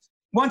something.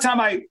 One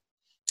time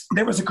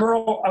there was a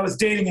girl I was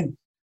dating, and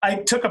I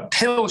took a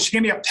pill. She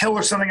gave me a pill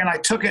or something, and I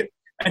took it,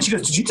 and she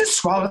goes, did you just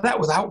swallow that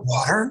without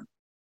water?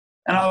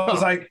 And I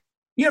was like,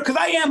 because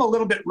I am a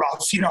little bit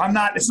rough, I'm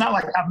not, it's not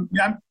like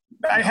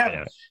I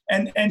have,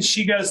 and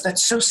she goes,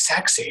 that's so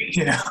sexy,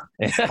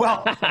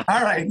 well,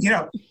 all right,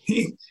 that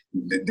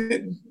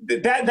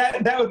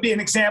would be an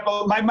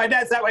example. My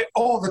dad's that way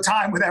all the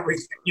time with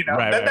everything,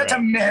 that's a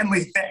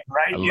manly thing,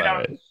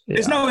 right?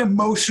 There's no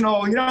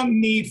emotional, you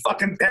don't need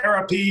fucking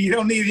therapy. You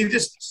don't need, you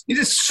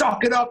just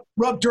suck it up,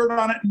 rub dirt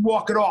on it, and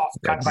walk it off.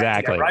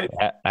 Exactly. Idea, right?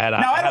 I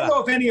don't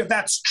know if any of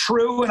that's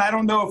true, and I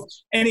don't know if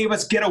any of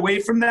us get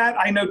away from that.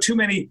 I know too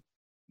many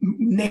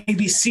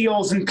Navy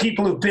SEALs and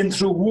people who've been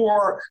through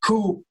war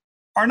who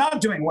are not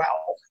doing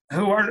well,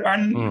 who are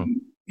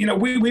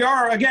we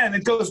are, again,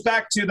 it goes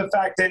back to the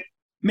fact that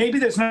maybe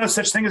there's no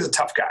such thing as a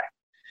tough guy.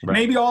 Right.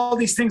 Maybe all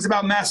these things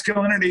about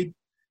masculinity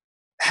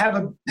have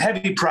a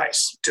heavy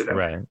price to them.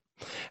 Right.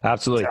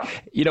 Absolutely.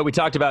 So. We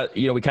talked about,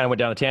 we kind of went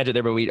down a tangent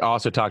there, but we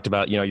also talked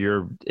about,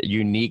 your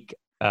unique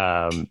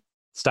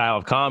style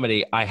of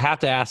comedy. I have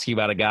to ask you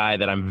about a guy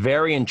that I'm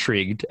very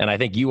intrigued, and I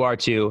think you are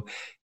too.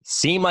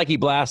 Seemed like he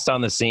blasts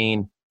on the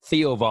scene,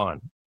 Theo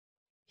Von.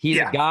 He's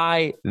a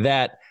guy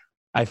that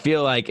I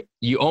feel like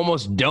you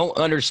almost don't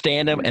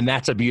understand him, and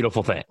that's a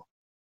beautiful thing.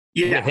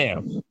 Yeah, with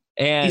him,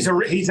 and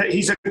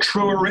he's a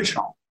true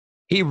original.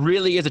 He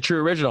really is a true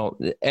original,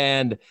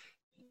 and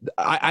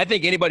I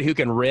think anybody who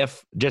can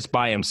riff just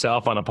by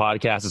himself on a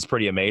podcast is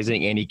pretty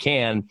amazing, and he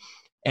can.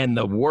 And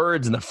the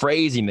words and the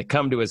phrasing that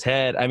come to his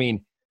head. I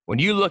mean, when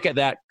you look at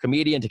that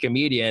comedian to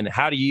comedian,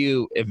 how do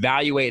you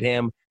evaluate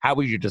him? How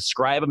would you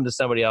describe him to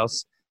somebody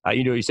else?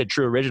 You said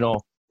True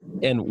Original.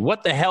 And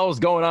what the hell is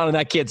going on in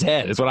that kid's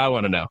head is what I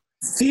want to know.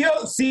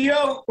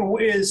 Theo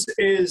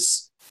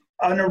is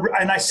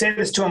and I say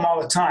this to him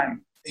all the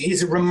time.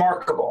 He's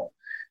remarkable.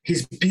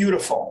 He's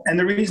beautiful. And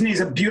the reason he's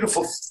a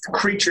beautiful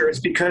creature is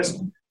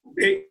because,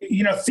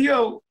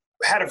 Theo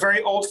had a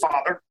very old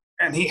father,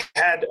 and he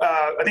had,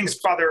 I think his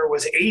father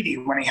was 80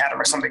 when he had him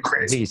or something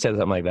crazy. He said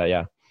something like that,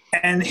 yeah.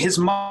 And his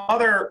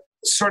mother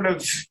sort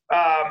of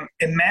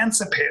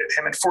emancipated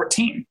him at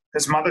 14.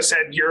 His mother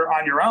said, "You're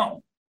on your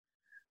own."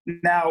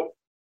 Now,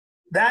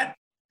 that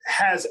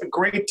has a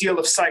great deal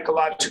of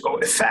psychological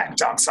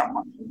effect on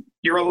someone.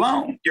 You're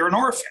alone. You're an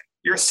orphan.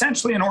 You're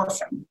essentially an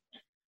orphan.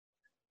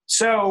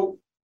 So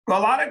a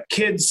lot of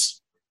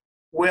kids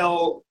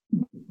will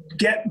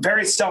get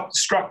very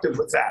self-destructive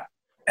with that.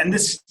 And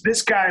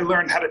this guy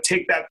learned how to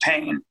take that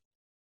pain,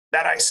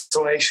 that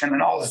isolation,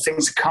 and all the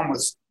things that come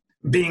with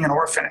being an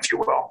orphan, if you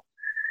will,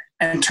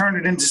 and turn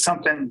it into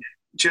something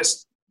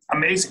just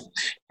amazing.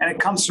 And it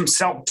comes from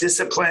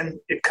self-discipline.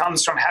 It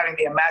comes from having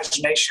the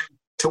imagination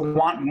to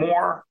want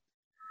more.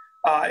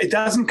 It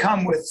doesn't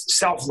come with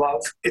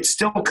self-love. It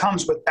still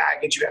comes with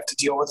baggage you have to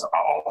deal with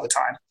all the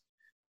time.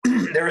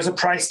 There is a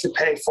price to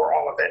pay for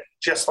all of it,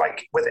 just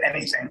like with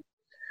anything.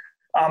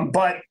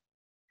 But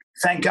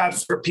thank God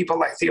for people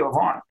like Theo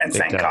Von, and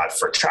thank God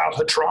for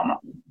childhood trauma.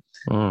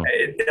 A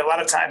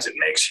lot of times it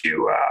makes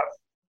you,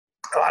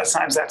 a lot of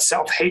times that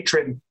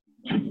self-hatred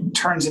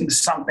turns into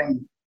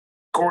something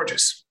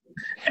gorgeous.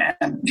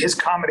 And his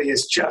comedy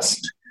is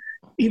just,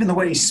 even the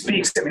way he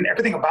speaks, I mean,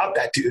 everything about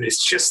that dude is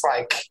just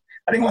like,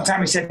 I think one time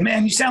he said,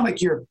 "Man, you sound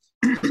like you're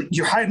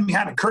hiding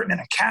behind a curtain in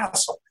a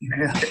castle."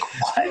 Like,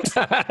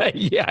 what?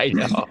 Yeah, I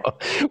know.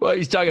 Well,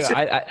 he's talking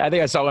about, I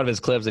think I saw one of his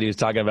clips that he was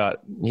talking about.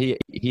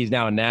 He's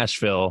now in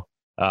Nashville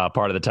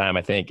part of the time,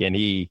 I think. And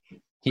he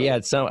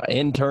had some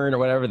intern or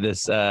whatever.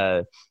 This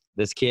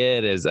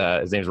kid is,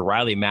 his name's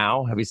Riley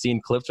Mao. Have you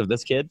seen clips of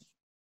this kid?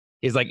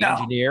 He's like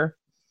engineer.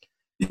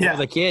 Yeah.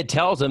 The kid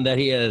tells him that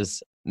he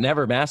has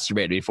never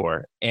masturbated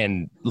before.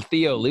 And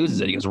Theo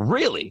loses it. He goes,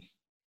 "Really?"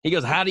 He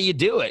goes, "How do you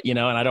do it?" And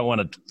I don't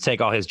want to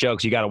take all his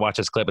jokes. You got to watch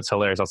this clip. It's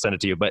hilarious. I'll send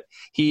it to you. But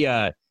he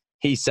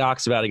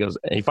talks about it. He goes,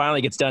 and he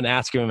finally gets done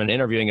asking him and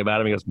interviewing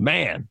about him. He goes,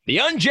 "Man, the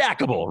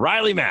unjackable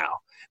Riley Mao."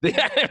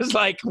 It was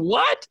like,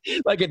 what?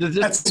 Like,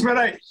 that's what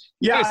I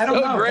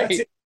don't know.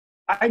 Great.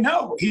 I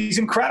know. He's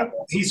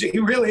incredible. He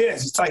really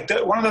is. It's like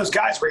one of those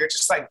guys where you're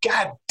just like,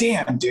 God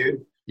damn,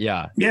 dude.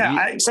 Yeah.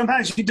 Yeah.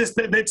 Sometimes it's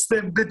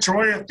the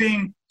joy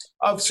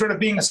of sort of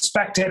being a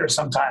spectator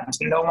sometimes,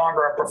 and no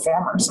longer a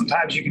performer.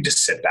 Sometimes you can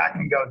just sit back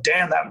and go,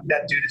 damn,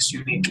 that dude is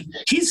unique.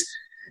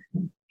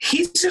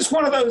 He's just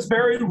one of those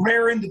very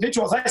rare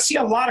individuals. I see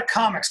a lot of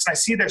comics and I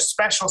see their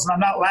specials and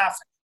I'm not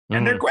laughing,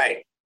 and they're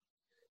great.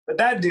 But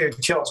that dude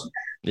kills me.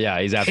 Yeah,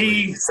 he's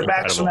absolutely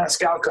Sebastian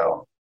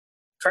Maniscalco.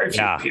 Very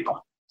few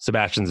people.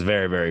 Sebastian's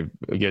very, very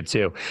good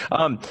too.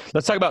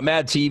 Let's talk about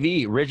Mad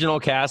TV. Original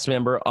cast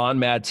member on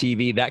Mad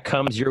TV. That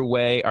comes your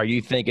way. Are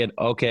you thinking,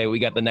 okay, we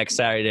got the next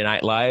Saturday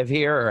Night Live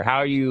here, or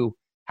how do you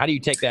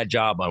take that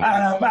job on?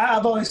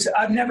 I've always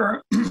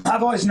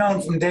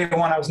known from day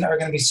one I was never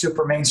going to be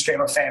super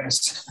mainstream or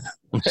famous.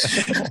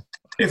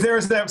 If there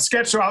was that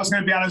sketch show I was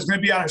going to be on, I was going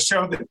to be on a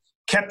show that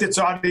kept its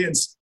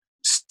audience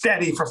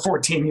steady for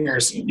 14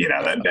 years.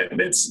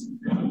 It's,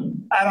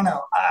 I don't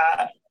know.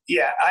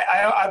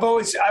 I've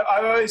always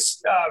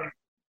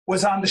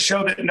was on the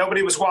show that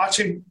nobody was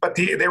watching, but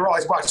they were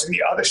always watching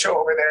the other show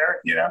over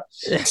there,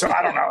 So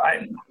I don't know.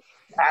 I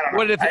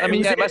don't know.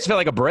 That must feel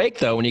like a break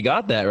though when you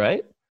got that,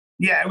 right?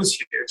 Yeah, it was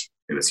huge.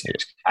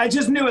 I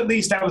just knew at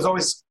least I was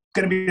always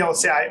going to be able to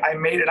say I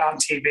made it on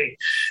TV.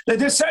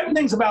 There's certain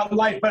things about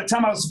life. By the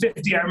time I was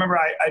 50, I remember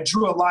I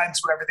drew a line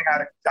through everything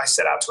I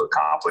set out to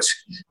accomplish.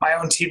 My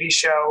own TV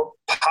show,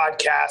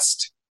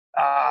 podcast,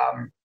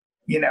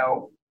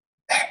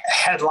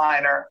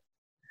 headliner,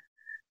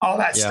 all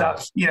that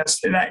stuff,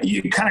 and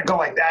you kind of go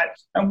like that.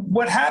 And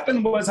what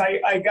happened was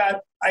I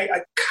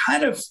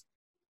kind of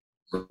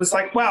was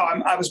like, wow,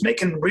 I was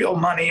making real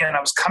money and I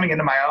was coming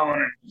into my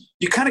own, and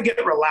you kind of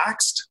get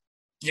relaxed.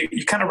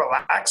 You kind of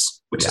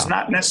relax, which is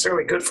not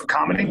necessarily good for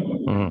comedy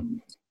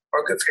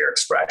or good for your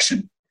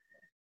expression.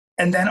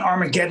 And then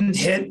Armageddon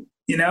hit,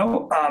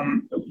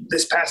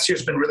 this past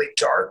year's been really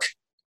dark.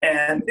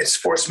 And it's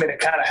forced me to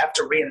kind of have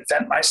to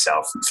reinvent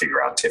myself and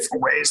figure out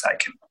different ways I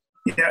can,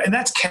 and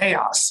that's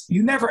chaos.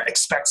 You never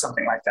expect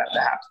something like that to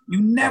happen. You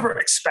never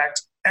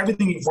expect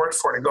everything you've worked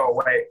for to go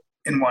away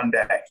in one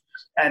day.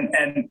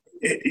 And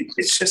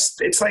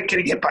it's like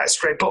getting hit by a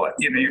stray bullet.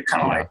 You're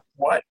kind of like,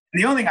 what?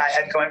 And the only thing I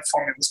had going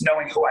for me was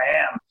knowing who I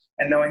am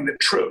and knowing the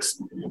truth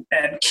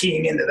and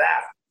keying into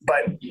that.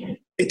 But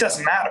it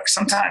doesn't matter.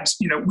 Sometimes,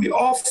 we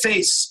all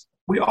face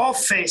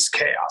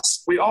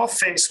chaos. We all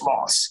face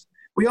loss.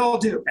 We all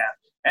do,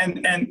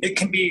 man. And it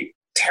can be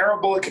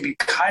terrible. It can be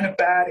kind of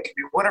bad. It can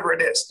be whatever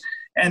it is.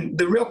 And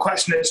the real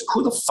question is,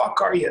 who the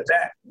fuck are you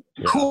then?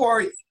 Yeah. Who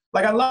are you?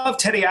 Like, I love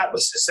Teddy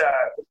Atlas's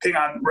thing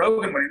on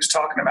Rogan when he was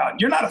talking about,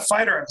 you're not a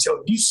fighter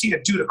until you see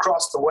a dude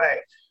across the way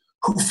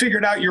who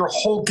figured out your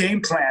whole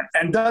game plan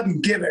and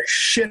doesn't give a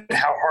shit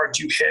how hard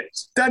you hit,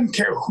 doesn't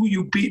care who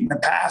you beat in the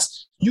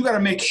past. You got to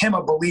make him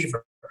a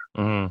believer.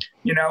 Mm-hmm.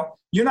 You know,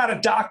 you're not a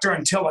doctor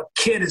until a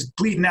kid is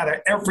bleeding out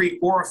of every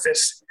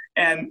orifice,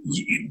 and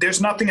there's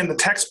nothing in the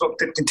textbook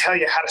that can tell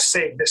you how to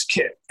save this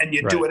kid, and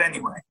you do it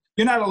anyway.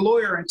 You're not a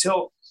lawyer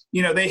until,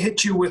 you know, they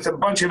hit you with a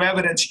bunch of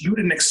evidence you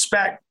didn't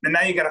expect, and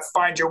now you got to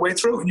find your way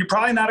through. And you're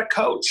probably not a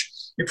coach.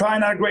 You're probably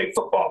not a great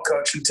football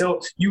coach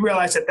until you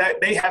realize that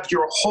they have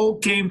your whole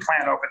game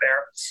plan over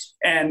there,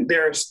 and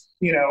there's,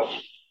 you know,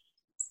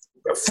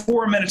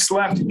 4 minutes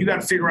left, and you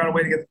got to figure out a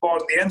way to get the ball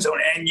to the end zone,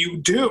 and you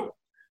do.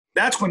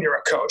 That's when you're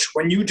a coach,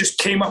 when you just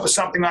came up with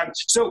something on.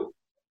 So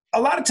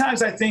a lot of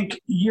times I think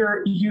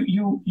you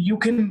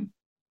can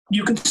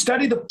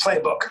study the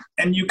playbook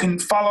and you can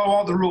follow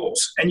all the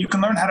rules and you can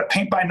learn how to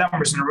paint by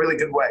numbers in a really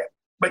good way.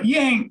 But you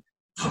ain't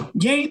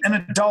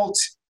an adult.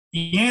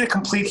 You ain't a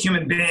complete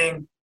human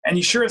being. And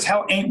you sure as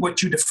hell ain't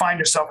what you define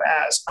yourself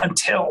as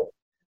until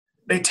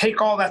they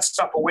take all that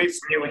stuff away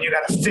from you and you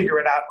got to figure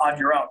it out on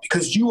your own,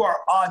 because you are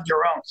on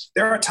your own.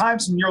 There are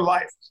times in your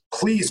life,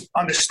 please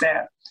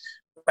understand,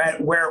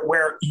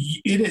 where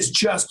it is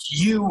just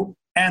you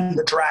and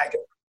the dragon.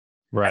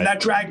 Right. And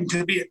that dragon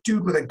could be a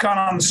dude with a gun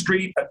on the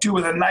street, a dude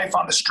with a knife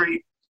on the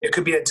street. It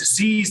could be a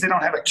disease they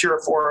don't have a cure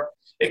for.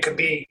 It could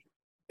be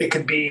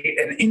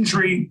an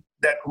injury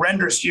that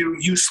renders you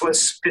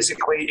useless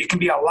physically. It can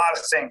be a lot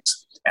of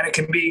things. And it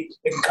can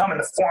come in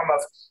the form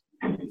of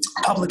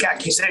public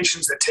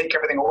accusations that take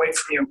everything away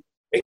from you.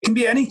 It can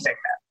be anything,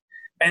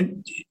 man.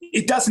 And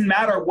it doesn't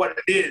matter what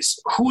it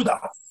is. Who the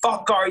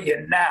fuck are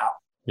you now?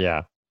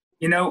 Yeah.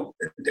 You know,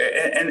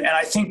 and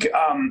I think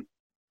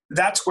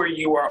that's where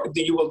you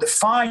will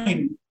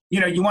define, you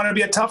know, you want to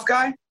be a tough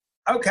guy?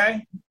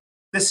 Okay.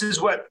 This is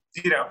what,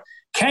 you know,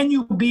 can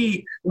you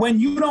be, when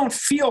you don't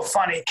feel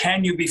funny,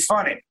 can you be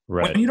funny?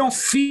 Right. When you don't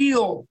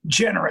feel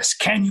generous,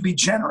 can you be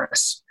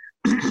generous?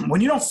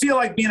 When you don't feel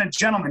like being a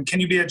gentleman, can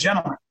you be a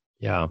gentleman?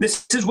 Yeah.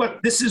 This is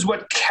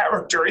what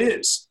character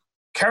is.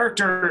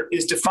 Character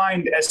is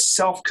defined as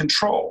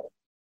self-control,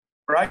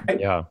 right?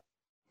 Yeah.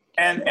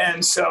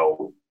 And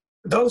so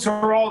those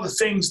are all the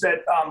things that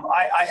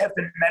I have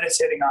been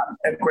meditating on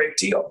a great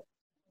deal.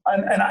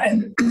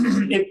 And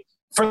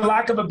for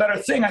lack of a better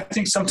thing, I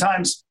think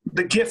sometimes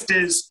the gift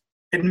is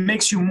it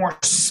makes you more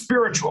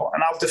spiritual.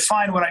 And I'll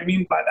define what I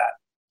mean by that.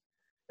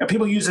 You know,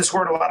 people use this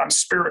word a lot. I'm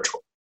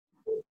spiritual.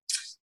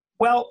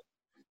 Well,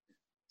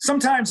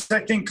 sometimes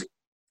I think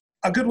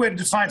a good way to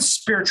define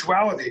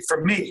spirituality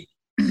for me,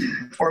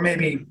 or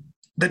maybe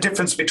the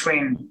difference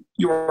between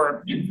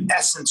your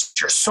essence,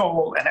 your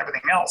soul, and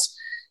everything else,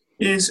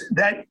 is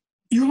that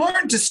you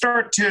learn to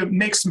start to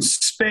make some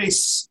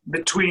space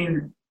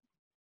between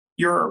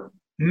your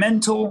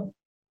mental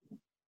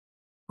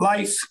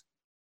life,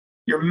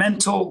 your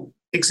mental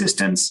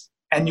existence,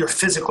 and your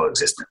physical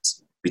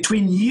existence,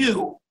 between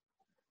you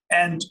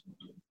and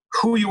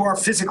who you are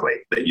physically,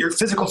 your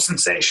physical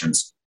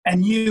sensations,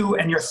 and you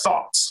and your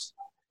thoughts,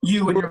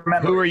 you and your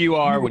memory. Who are you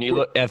are when you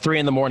look at 3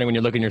 a.m. when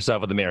you're looking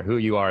yourself in the mirror, who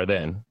you are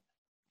then.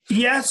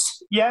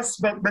 Yes.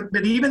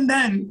 But even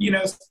then, you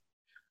know,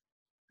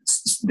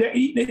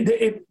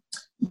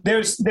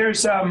 there's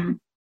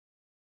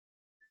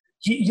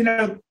you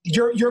know,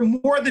 you're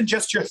more than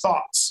just your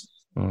thoughts.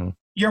 Mm.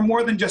 You're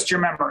more than just your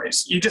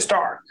memories. You just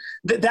are.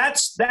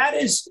 That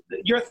is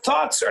your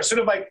thoughts are sort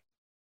of like,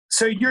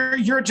 so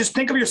you're just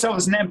think of yourself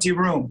as an empty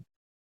room.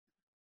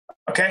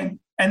 Okay.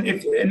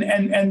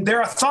 And there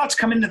are thoughts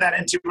come into that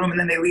empty room and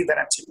then they leave that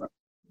empty room.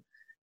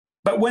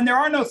 But when there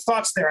are no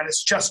thoughts there and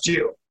it's just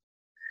you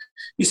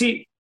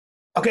see,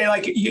 okay,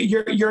 like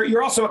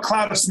you're also a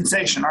cloud of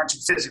sensation, aren't you?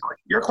 Physically,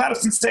 you're a cloud of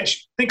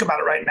sensation. Think about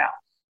it right now.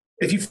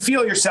 If you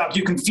feel yourself,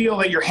 you can feel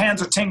that your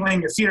hands are tingling,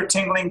 your feet are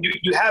tingling.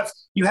 You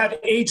have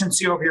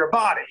agency over your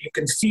body. You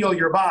can feel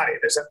your body.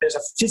 There's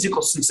a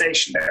physical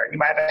sensation there. You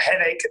might have a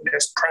headache and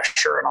there's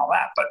pressure and all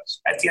that, but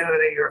at the end of the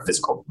day, you're a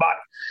physical body.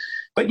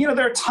 But you know,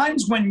 there are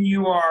times when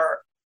you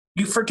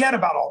forget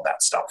about all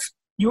that stuff.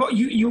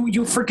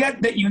 You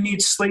forget that you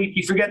need sleep.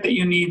 You forget that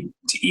you need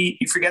to eat.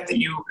 You forget that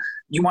you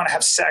want to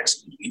have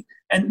sex.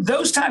 And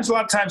those times, a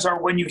lot of times,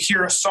 are when you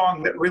hear a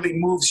song that really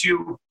moves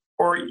you,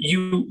 or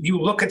you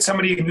look at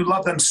somebody and you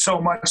love them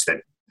so much that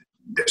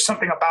there's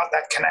something about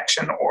that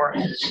connection, or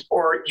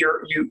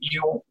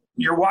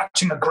you're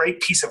watching a great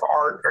piece of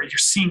art, or you're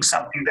seeing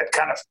something that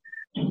kind of,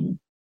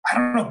 I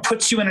don't know,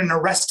 puts you in an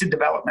arrested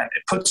development.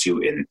 It puts you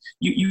in,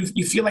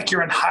 you feel like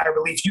you're in high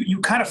relief. You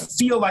kind of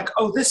feel like,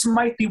 oh, this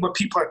might be what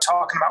people are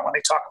talking about when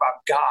they talk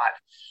about God,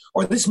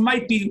 or this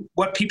might be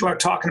what people are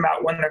talking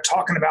about when they're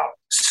talking about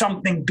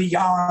something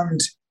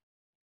beyond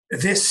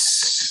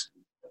this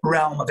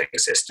realm of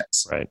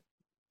existence. Right.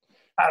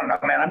 I don't know,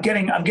 man. I'm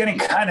getting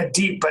kind of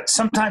deep, but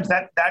sometimes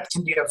that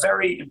can be a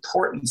very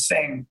important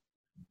thing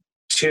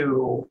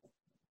to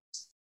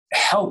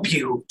help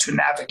you to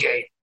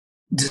navigate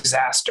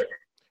disaster.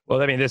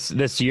 Well, I mean,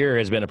 this year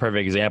has been a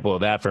perfect example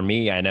of that for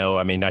me. I know.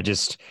 I mean,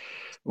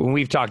 when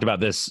we've talked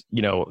about this,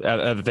 you know,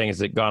 other things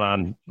that gone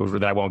on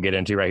that I won't get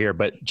into right here,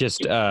 but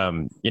just, you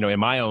know, in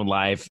my own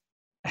life,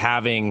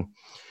 trying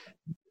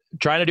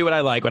to do what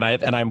I like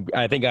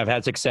I think I've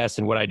had success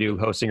in what I do,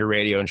 hosting a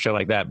radio and show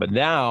like that. But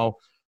now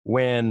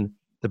when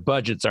the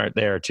budgets aren't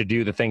there to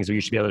do the things we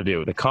used to be able to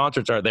do, the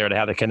concerts aren't there to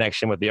have the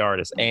connection with the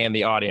artist and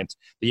the audience,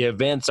 the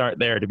events aren't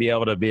there to be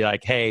able to be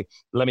like, hey,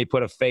 let me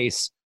put a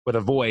face with a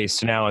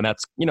voice now. And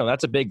that's,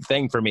 that's a big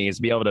thing for me, is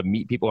to be able to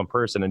meet people in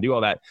person and do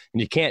all that.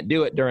 And you can't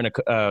do it during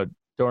a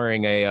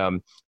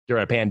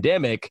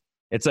pandemic.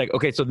 It's like,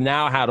 okay, so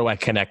now how do I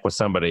connect with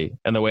somebody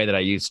in the way that I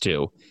used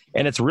to?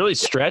 And it's really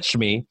stretched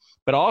me,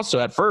 but also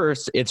at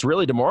first it's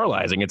really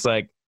demoralizing. It's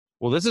like,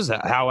 well, this is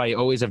how I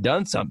always have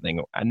done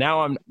something. And now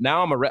I'm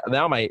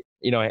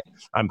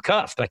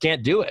cuffed. I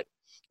can't do it.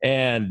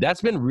 And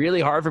that's been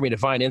really hard for me to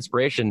find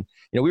inspiration.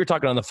 We were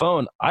talking on the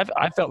phone.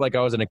 I felt like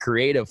I was in a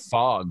creative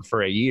fog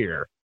for a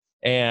year,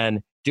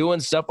 and doing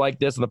stuff like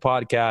this on the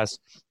podcast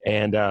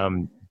and,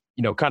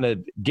 kind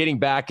of getting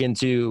back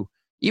into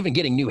even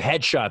getting new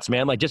headshots,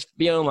 man, like just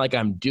feeling like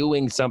I'm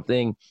doing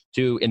something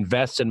to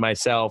invest in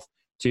myself,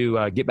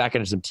 to get back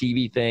into some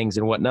TV things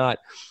and whatnot,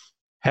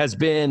 has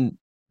been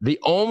the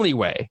only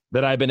way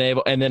that I've been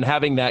able. And then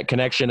having that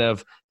connection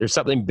of there's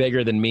something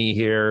bigger than me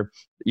here.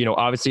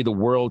 Obviously the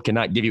world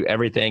cannot give you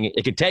everything.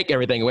 It can take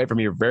everything away from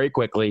you very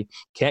quickly.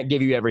 Can't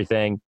give you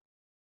everything.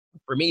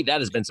 For me, that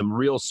has been some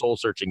real soul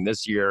searching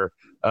this year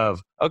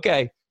of,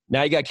 okay,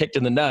 now you got kicked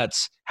in the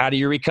nuts. How do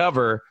you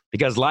recover?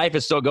 Because life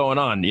is still going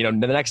on. The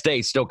next day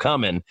is still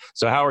coming.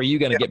 So how are you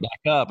going to get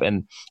back up?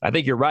 And I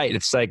think you're right.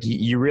 It's like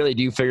you really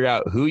do figure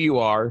out who you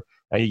are.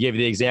 And you gave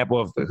the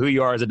example of who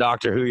you are as a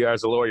doctor, who you are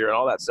as a lawyer, and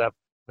all that stuff.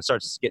 It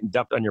starts getting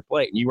dumped on your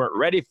plate, and you weren't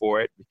ready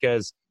for it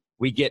because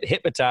we get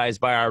hypnotized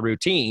by our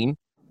routine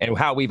and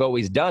how we've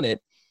always done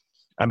it.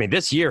 I mean,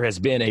 this year has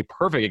been a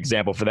perfect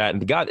example for that.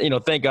 And God,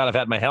 thank God I've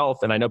had my health,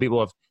 and I know people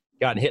have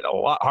gotten hit a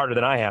lot harder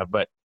than I have,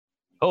 but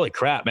holy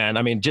crap, man.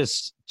 I mean,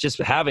 just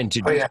having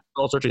to do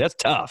soul searching, that's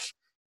tough.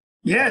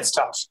 Yeah, it's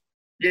tough.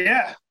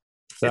 Yeah.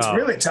 So, it's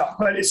really tough,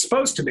 but it's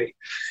supposed to be.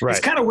 Right.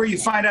 It's kind of where you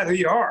find out who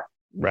you are.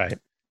 Right.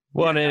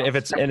 Well, and if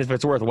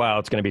it's worthwhile,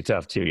 it's going to be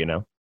tough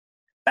too,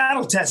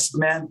 Battle tested,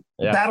 man.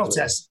 Yeah. Battle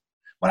tested.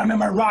 When I'm in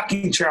my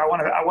rocking chair, I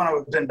want to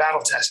have been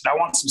battle tested. I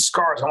want some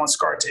scars. I want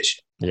scar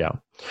tissue. Yeah.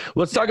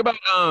 Let's talk about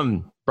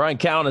Bryan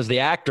Callen as the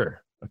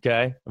actor.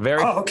 Okay.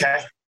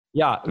 Okay.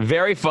 Yeah,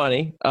 very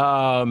funny.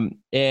 And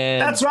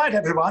that's right,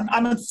 everyone.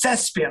 I'm a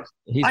thespian.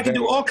 I can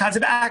do all kinds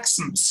of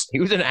accents. He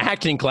was in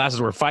acting classes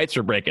where fights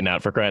were breaking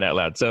out, for crying out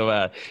loud.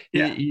 So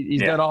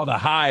he's done all the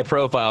high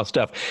profile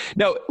stuff.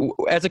 Now,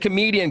 as a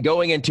comedian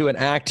going into an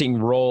acting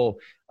role,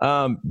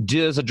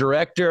 does a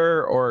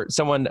director or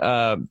someone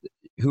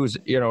who's,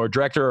 a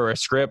director or a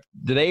script,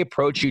 do they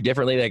approach you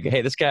differently? Like,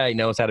 hey, this guy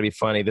knows how to be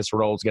funny. This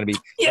role is going to be.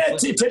 Yeah,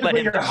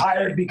 typically you're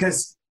hired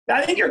because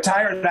I think you're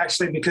hired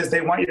actually because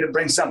they want you to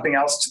bring something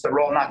else to the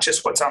role, not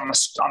just what's on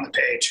the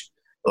page.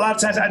 A lot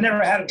of times I've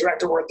never had a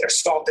director worth their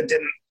salt that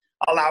didn't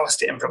allow us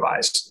to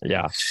improvise.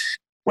 Yeah.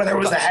 Whether it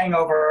was The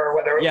Hangover or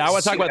whether it was, I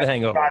want to talk about The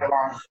Hangover.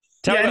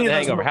 Tell me about The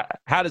Hangover.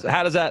 How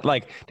does that,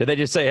 like, did they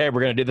just say, hey,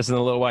 we're going to do this in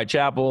the Little White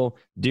Chapel?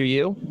 Do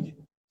you?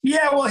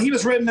 Yeah, well, he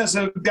was written as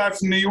a guy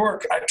from New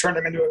York. I turned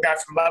him into a guy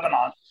from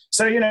Lebanon.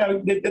 So,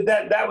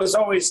 that was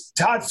always,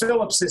 Todd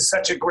Phillips is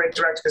such a great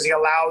director because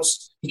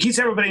he keeps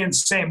everybody in the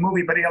same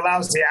movie, but he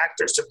allows the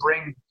actors to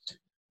bring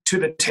to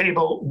the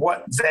table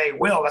what they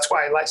will. That's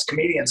why he likes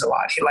comedians a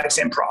lot. He likes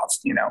improv,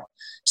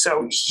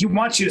 So he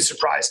wants you to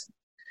surprise him.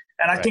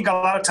 And I think a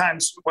lot of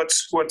times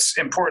what's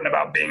important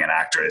about being an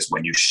actor is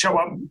when you show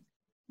up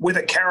with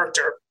a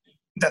character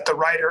that the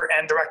writer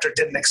and director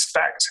didn't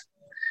expect,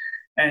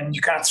 and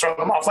you kind of throw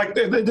them off. Like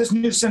this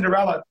new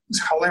Cinderella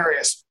is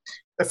hilarious.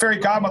 The fairy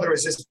godmother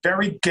is this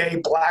very gay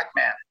black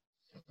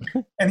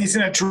man, and he's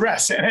in a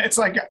dress, and it's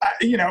like,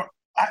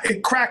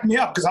 it cracked me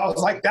up because I was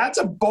like, that's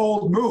a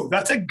bold move.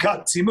 That's a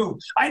gutsy move.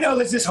 I know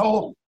there's this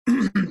whole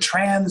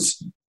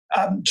trans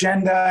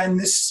agenda and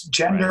this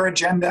gender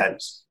agenda,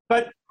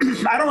 but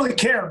I don't really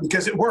care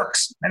because it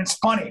works and it's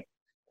funny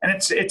and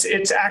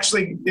it's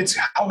actually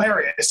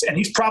hilarious, and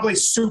he's probably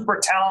super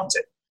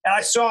talented. And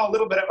I saw a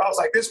little bit of, I was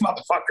like, this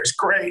motherfucker's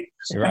great.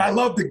 Right. And I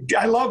love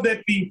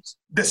that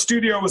the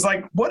studio was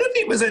like, what if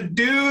he was a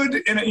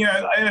dude in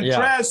a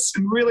dress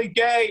and really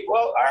gay?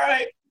 Well, all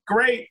right,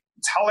 great.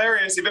 It's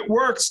hilarious. If it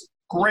works,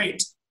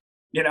 great.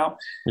 Yeah.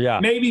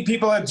 Maybe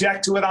people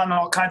object to it on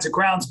all kinds of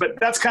grounds, but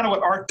that's kind of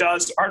what art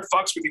does. Art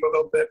fucks with you a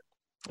little bit.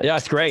 Yeah,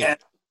 it's great. And,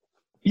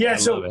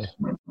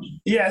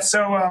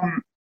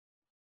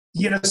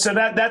 so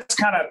that's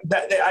kind of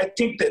that. I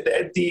think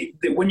that the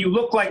when you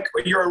look like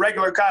you're a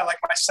regular guy like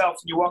myself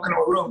and you walk into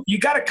a room, you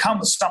got to come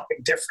with something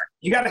different.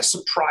 You got to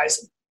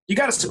surprise them.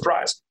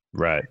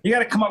 Right. You got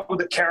to come up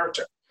with a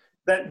character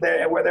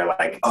where they're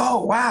like,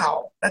 oh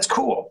wow, that's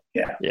cool.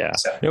 Yeah.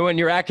 So. When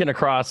you're acting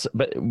across,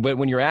 but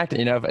when you're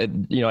acting,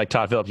 like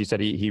Todd Phillips, you said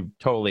he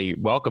totally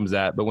welcomes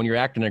that. But when you're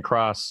acting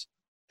across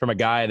from a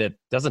guy that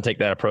doesn't take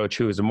that approach,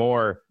 who is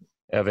more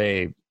of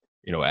a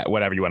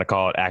whatever you want to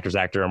call it, actor's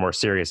actor, a more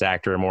serious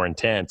actor, a more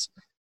intense.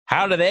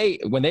 How do they,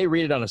 when they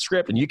read it on a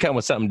script and you come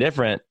with something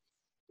different,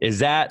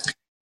 how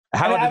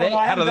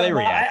do they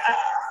react?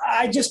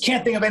 I just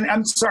can't think of any.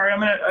 I'm sorry, I'm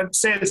going to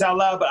say this out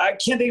loud, but I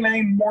can't think of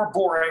anything more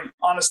boring,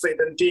 honestly,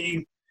 than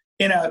being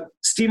in a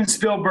Steven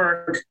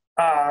Spielberg,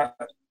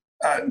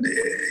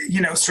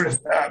 sort of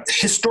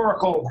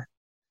historical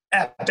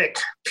epic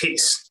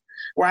piece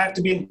where I have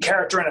to be in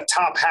character in a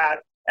top hat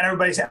and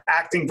everybody's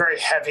acting very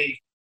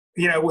heavy.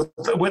 With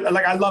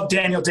like, I love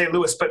Daniel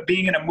Day-Lewis, but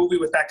being in a movie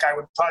with that guy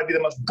would probably be the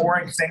most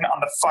boring thing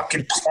on the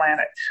fucking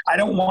planet. I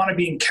don't want to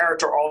be in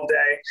character all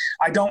day.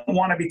 I don't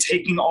want to be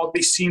taking all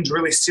these scenes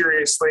really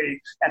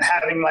seriously and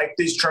having like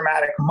these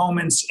dramatic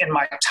moments in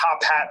my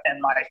top hat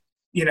and my,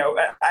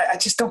 I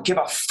just don't give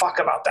a fuck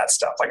about that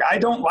stuff. Like, I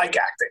don't like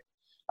acting.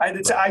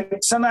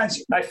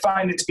 Sometimes I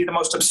find it to be the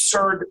most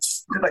absurd,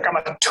 like I'm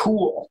a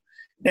tool.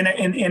 And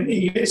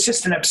it's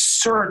just an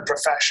absurd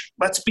profession.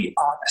 Let's be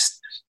honest.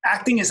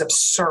 Acting is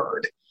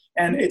absurd,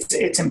 and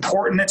it's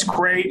important. It's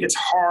great. It's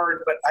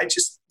hard, but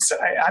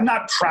I'm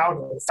not proud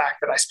of the fact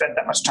that I spent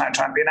that much time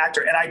trying to be an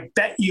actor. And I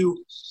bet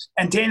you,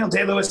 and Daniel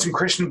Day-Lewis and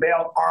Christian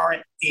Bale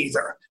aren't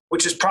either,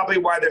 which is probably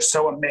why they're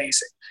so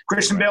amazing.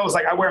 Christian Bale was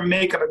like, I wear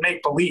makeup and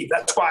make believe.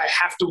 That's why I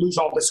have to lose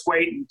all this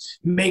weight and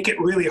make it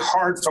really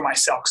hard for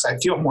myself because I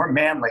feel more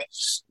manly.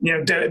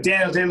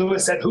 Daniel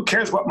Day-Lewis said, who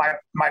cares what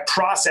my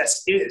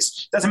process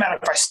is? Doesn't matter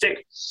if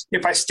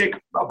I stick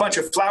a bunch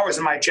of flowers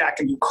in my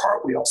jacket and do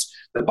cartwheels.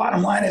 The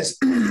bottom line is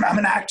I'm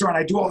an actor and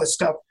I do all this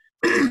stuff.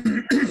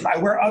 I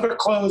wear other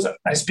clothes.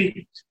 I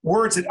speak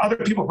words that other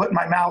people put in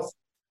my mouth.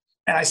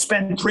 And I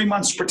spend 3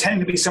 months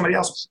pretending to be somebody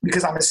else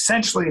because I'm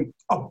essentially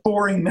a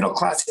boring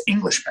middle-class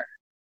Englishman.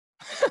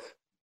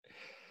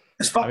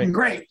 It's fucking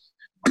great.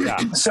 Yeah.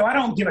 So I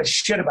don't give a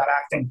shit about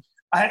acting.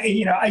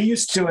 I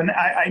used to, and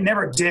I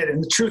never did.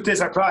 And the truth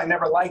is I probably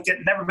never liked it.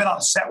 Never been on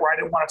a set where I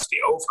didn't want it to be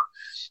over.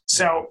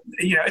 So,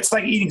 it's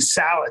like eating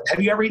salad.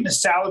 Have you ever eaten a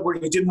salad where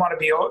you didn't want to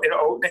be,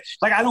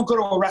 like I don't go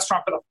to a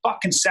restaurant for the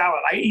fucking salad.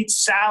 I eat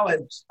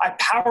salad. I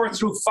power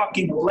through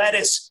fucking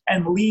lettuce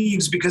and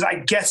leaves because I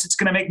guess it's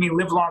going to make me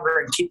live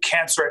longer and keep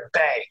cancer at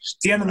bay.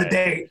 At the end of the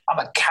day, I'm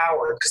a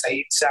coward because I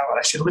eat salad.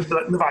 I should live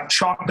on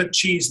chocolate,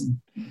 cheese,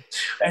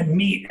 and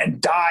meat and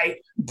die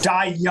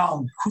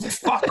young.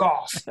 Fuck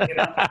off.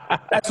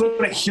 That's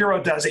what a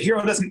hero does. A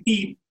hero doesn't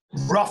eat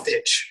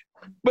roughage.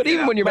 But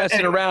even when you're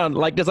messing around,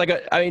 like there's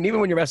even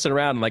when you're messing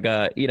around, like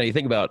you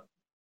think about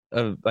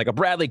like a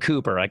Bradley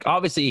Cooper, like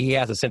obviously he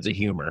has a sense of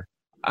humor.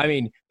 I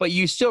mean, but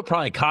you still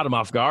probably caught him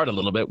off guard a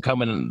little bit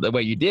coming the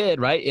way you did,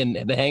 right?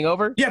 In The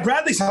Hangover. Yeah,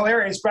 Bradley's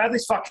hilarious. Bradley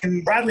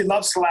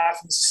loves to laugh.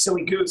 He's a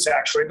silly goose,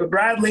 actually, but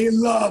Bradley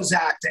loves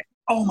acting.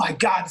 Oh my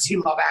God, does he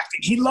love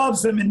acting? He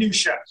loves the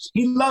minutia.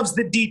 He loves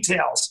the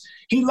details.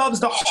 He loves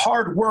the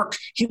hard work.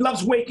 He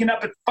loves waking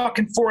up at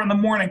fucking 4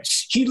 a.m.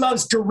 He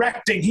loves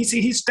directing.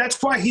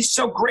 That's why he's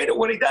so great at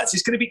what he does.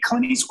 He's going to be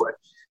Clint Eastwood.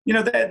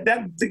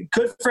 That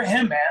good for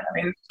him, man. I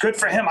mean, good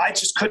for him. I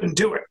just couldn't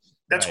do it.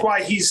 That's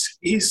why he's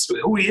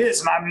who he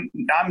is, and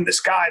I'm this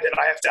guy that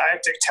I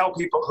have to tell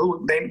people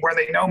where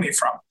they know me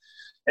from.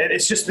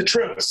 It's just the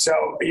truth. So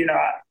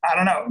I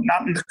don't know,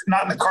 not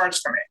in the cards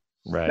for me.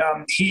 Right.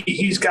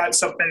 He's got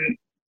something.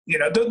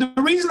 The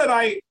reason that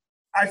I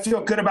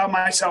feel good about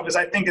myself is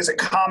I think as a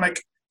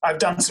comic I've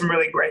done some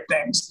really great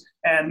things,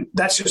 and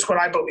that's just what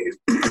I believe.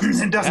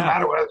 It doesn't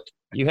matter what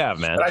you have,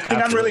 man. But I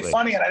think I'm really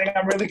funny, and I think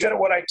I'm really good at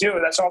what I do.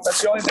 That's all.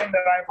 That's the only thing that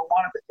I ever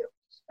wanted to do.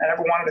 I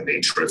never wanted to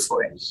be,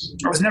 truthfully.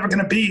 I was never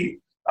going to be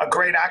a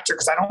great actor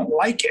because I don't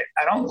like it.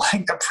 I don't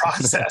like the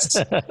process.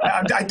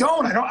 I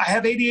don't. I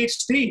have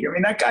ADHD. I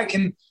mean, that guy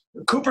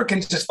Cooper can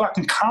just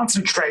fucking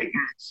concentrate,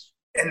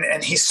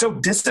 and he's so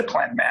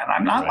disciplined, man.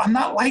 I'm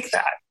not like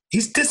that.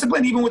 He's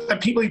disciplined even with the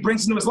people he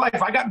brings into his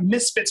life. I got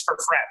misfits for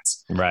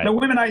friends. Right. The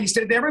women I used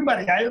to,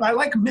 everybody. I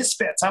like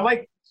misfits. I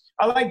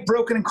like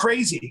broken and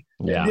crazy.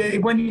 Yeah.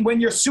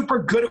 When you're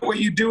super good at what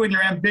you do and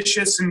you're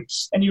ambitious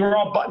and you're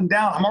all buttoned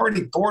down, I'm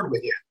already bored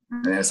with you.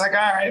 And it's like,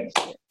 all right,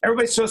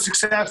 everybody's so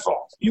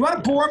successful. You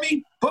want to bore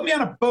me? Put me on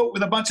a boat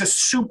with a bunch of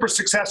super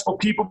successful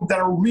people that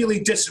are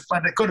really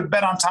disciplined, that go to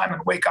bed on time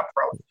and wake up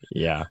early.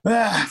 Yeah.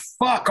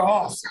 Fuck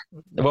off.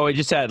 Well, we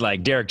just had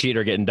like Derek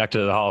Jeter get inducted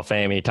to the Hall of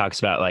Fame. He talks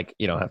about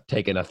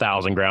taking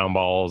 1,000 ground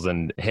balls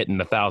and hitting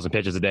 1,000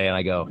 pitches a day. And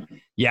I go,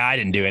 yeah, I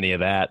didn't do any of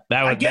that.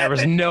 There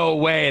was no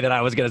way that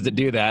I was going to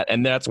do that.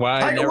 And that's why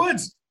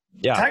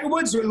Tiger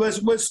Woods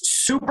was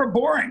super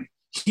boring.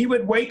 He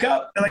would wake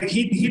up, like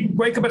he'd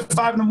wake up at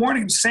 5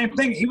 a.m. Same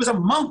thing. He was a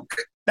monk.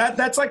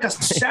 That's like a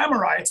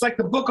samurai. It's like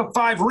the Book of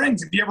Five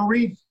Rings. If you ever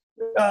read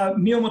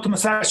Miyamoto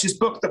Musashi's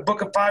book, The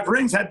Book of Five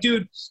Rings, that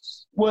dude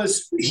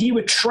he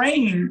would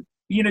train.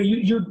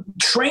 You're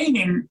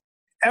training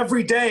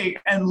every day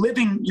and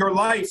living your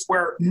life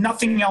where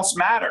nothing else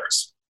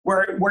matters.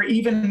 Where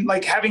even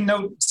like having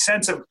no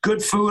sense of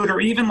good food or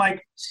even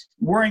like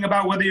worrying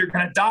about whether you're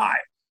going to die.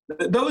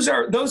 Those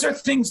are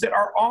things that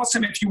are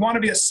awesome if you want to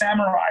be a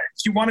samurai,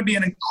 if you want to be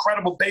an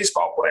incredible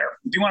baseball player.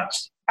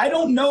 I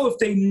don't know if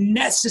they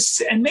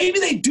necessarily, and maybe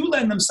they do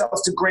lend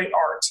themselves to great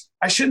art.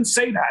 I shouldn't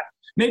say that.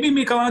 Maybe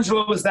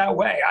Michelangelo was that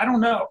way. I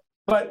don't know.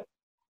 But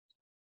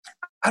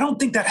I don't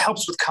think that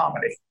helps with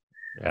comedy.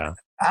 Yeah.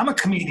 I'm a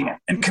comedian,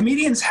 and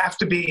comedians have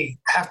to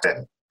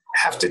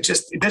have to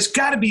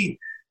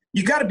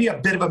you got to be a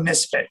bit of a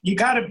misfit. You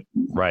got to,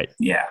 right.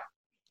 Yeah.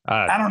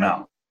 I don't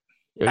know.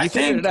 You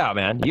figured it out,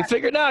 man. You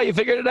figured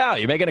it out.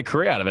 You're making a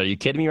career out of it. Are you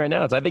kidding me right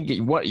now? I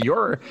think what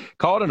you're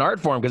called an art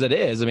form because it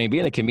is. I mean,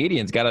 being a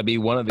comedian's got to be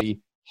one of the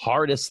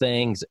hardest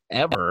things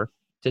ever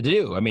to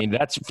do. I mean,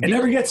 it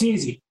never gets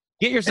easy.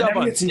 Get yourself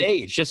on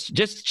stage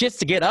just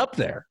to get up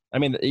there. I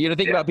mean,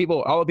 think about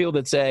people, all the people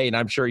that say, and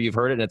I'm sure you've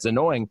heard it and it's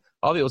annoying.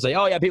 All people say,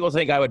 oh yeah, people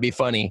think I would be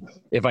funny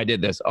if I did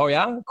this. Oh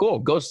yeah, cool.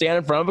 Go stand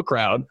in front of a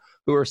crowd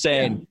who are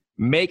saying,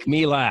 make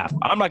me laugh.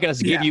 I'm not going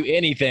to give you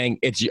anything.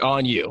 It's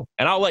on you.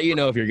 And I'll let you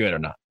know if you're good or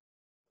not.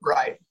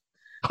 Right.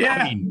 Yeah.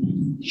 I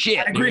mean, shit.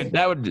 I agree. Dude,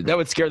 that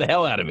would scare the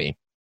hell out of me.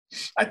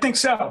 I think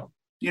so.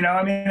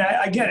 I mean,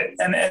 I get it.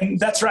 And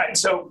that's right.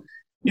 So,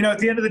 at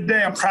the end of the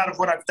day, I'm proud of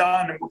what I've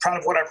done and proud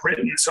of what I've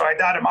written. So I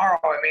die tomorrow.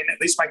 I mean,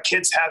 at least my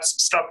kids have some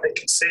stuff they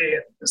can see.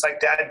 It's like,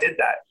 Dad did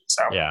that.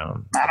 So yeah,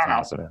 I don't know.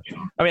 Awesome.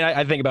 I mean,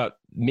 I think about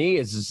me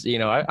as,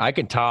 I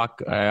can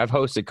talk. I've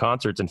hosted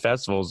concerts and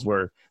festivals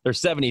where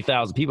there's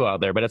 70,000 people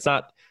out there, but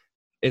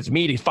it's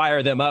me to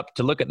fire them up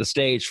to look at the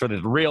stage for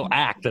the real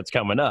act that's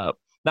coming up,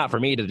 not for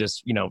me to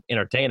just,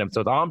 entertain them.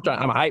 So I'm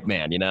a hype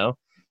man,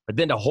 But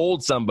then to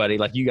hold somebody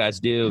like you guys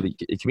do,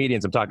 the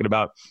comedians I'm talking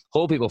about,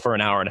 hold people for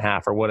an hour and a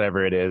half or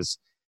whatever it is,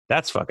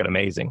 that's fucking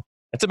amazing.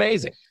 It's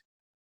amazing.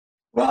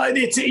 Well,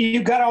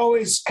 you got to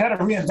always kind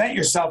of reinvent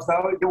yourself,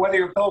 though, whether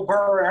you're Bill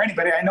Burr or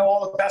anybody. I know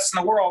all the best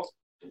in the world,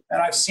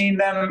 and I've seen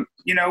them,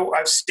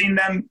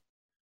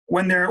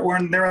 when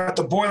they're at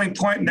the boiling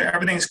point and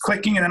everything's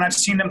clicking, and then I've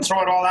seen them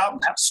throw it all out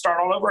and have to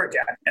start all over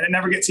again, and it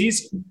never gets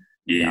easy.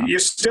 You're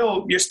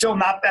still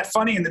not that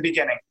funny in the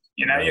beginning.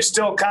 You're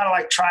still kind of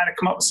like trying to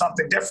come up with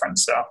something different.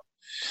 So,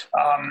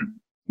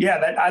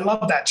 I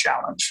love that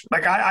challenge.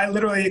 Like I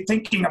literally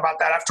thinking about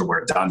that after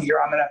we're done here,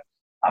 I'm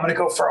gonna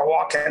go for a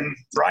walk and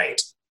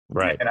write.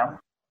 Right.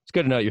 It's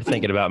good to know you're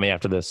thinking about me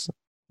after this.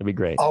 It'd be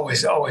great.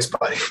 Always,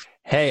 buddy.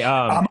 Hey,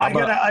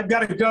 I've got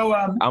to go.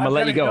 I'm gonna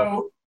let you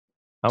go.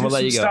 I'm gonna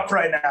let you go. Stuff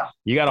right now.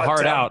 You got a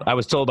hard out. I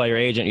was told by your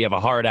agent you have a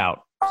hard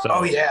out. So,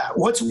 oh yeah.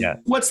 What's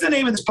the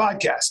name of this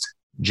podcast?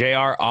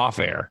 JR Off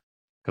Air.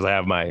 Because I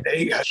have my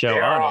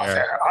show on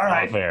air. All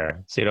right. Off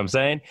air. See what I'm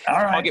saying? All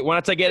right.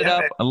 Once I get it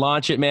up and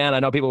launch it, man, I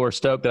know people were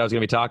stoked that I was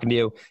going to be talking to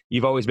you.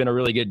 You've always been a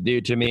really good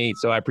dude to me,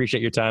 so I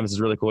appreciate your time. This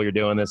is really cool you're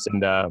doing this.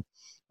 And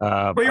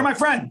well, you're my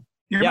friend.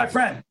 You're my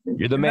friend.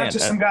 You're the man. Not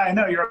just some guy I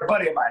know. You're a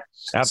buddy of mine.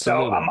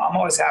 Absolutely. So I'm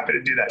always happy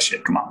to do that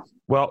shit. Come on.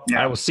 Well,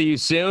 I will see you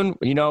soon.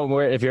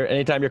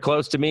 Anytime you're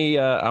close to me,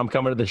 I'm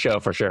coming to the show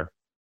for sure.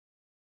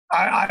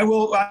 I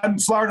will.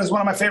 Florida is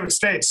one of my favorite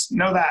states.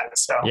 Know that.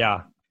 So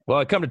yeah. Well,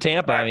 I come to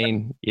Tampa. I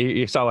mean,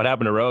 you saw what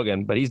happened to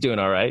Rogan, but he's doing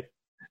all right.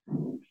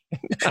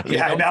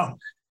 I know.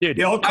 Dude,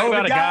 the old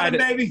COVID guy,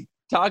 baby.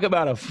 Talk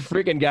about a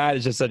freaking guy that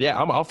just said, yeah,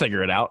 I'll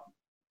figure it out.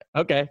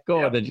 Okay, cool.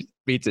 Yeah. And then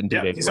beats it in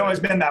 2 days. He's always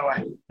been that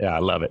way. Yeah, I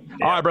love it.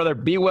 Yeah. All right, brother.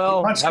 Be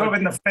well. Punch COVID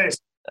in the face.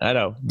 I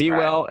know. Be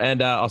well,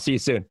 and I'll see you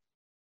soon.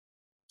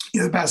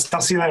 You're the best.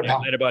 I'll see you later,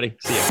 pal. Later, buddy.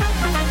 See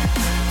you.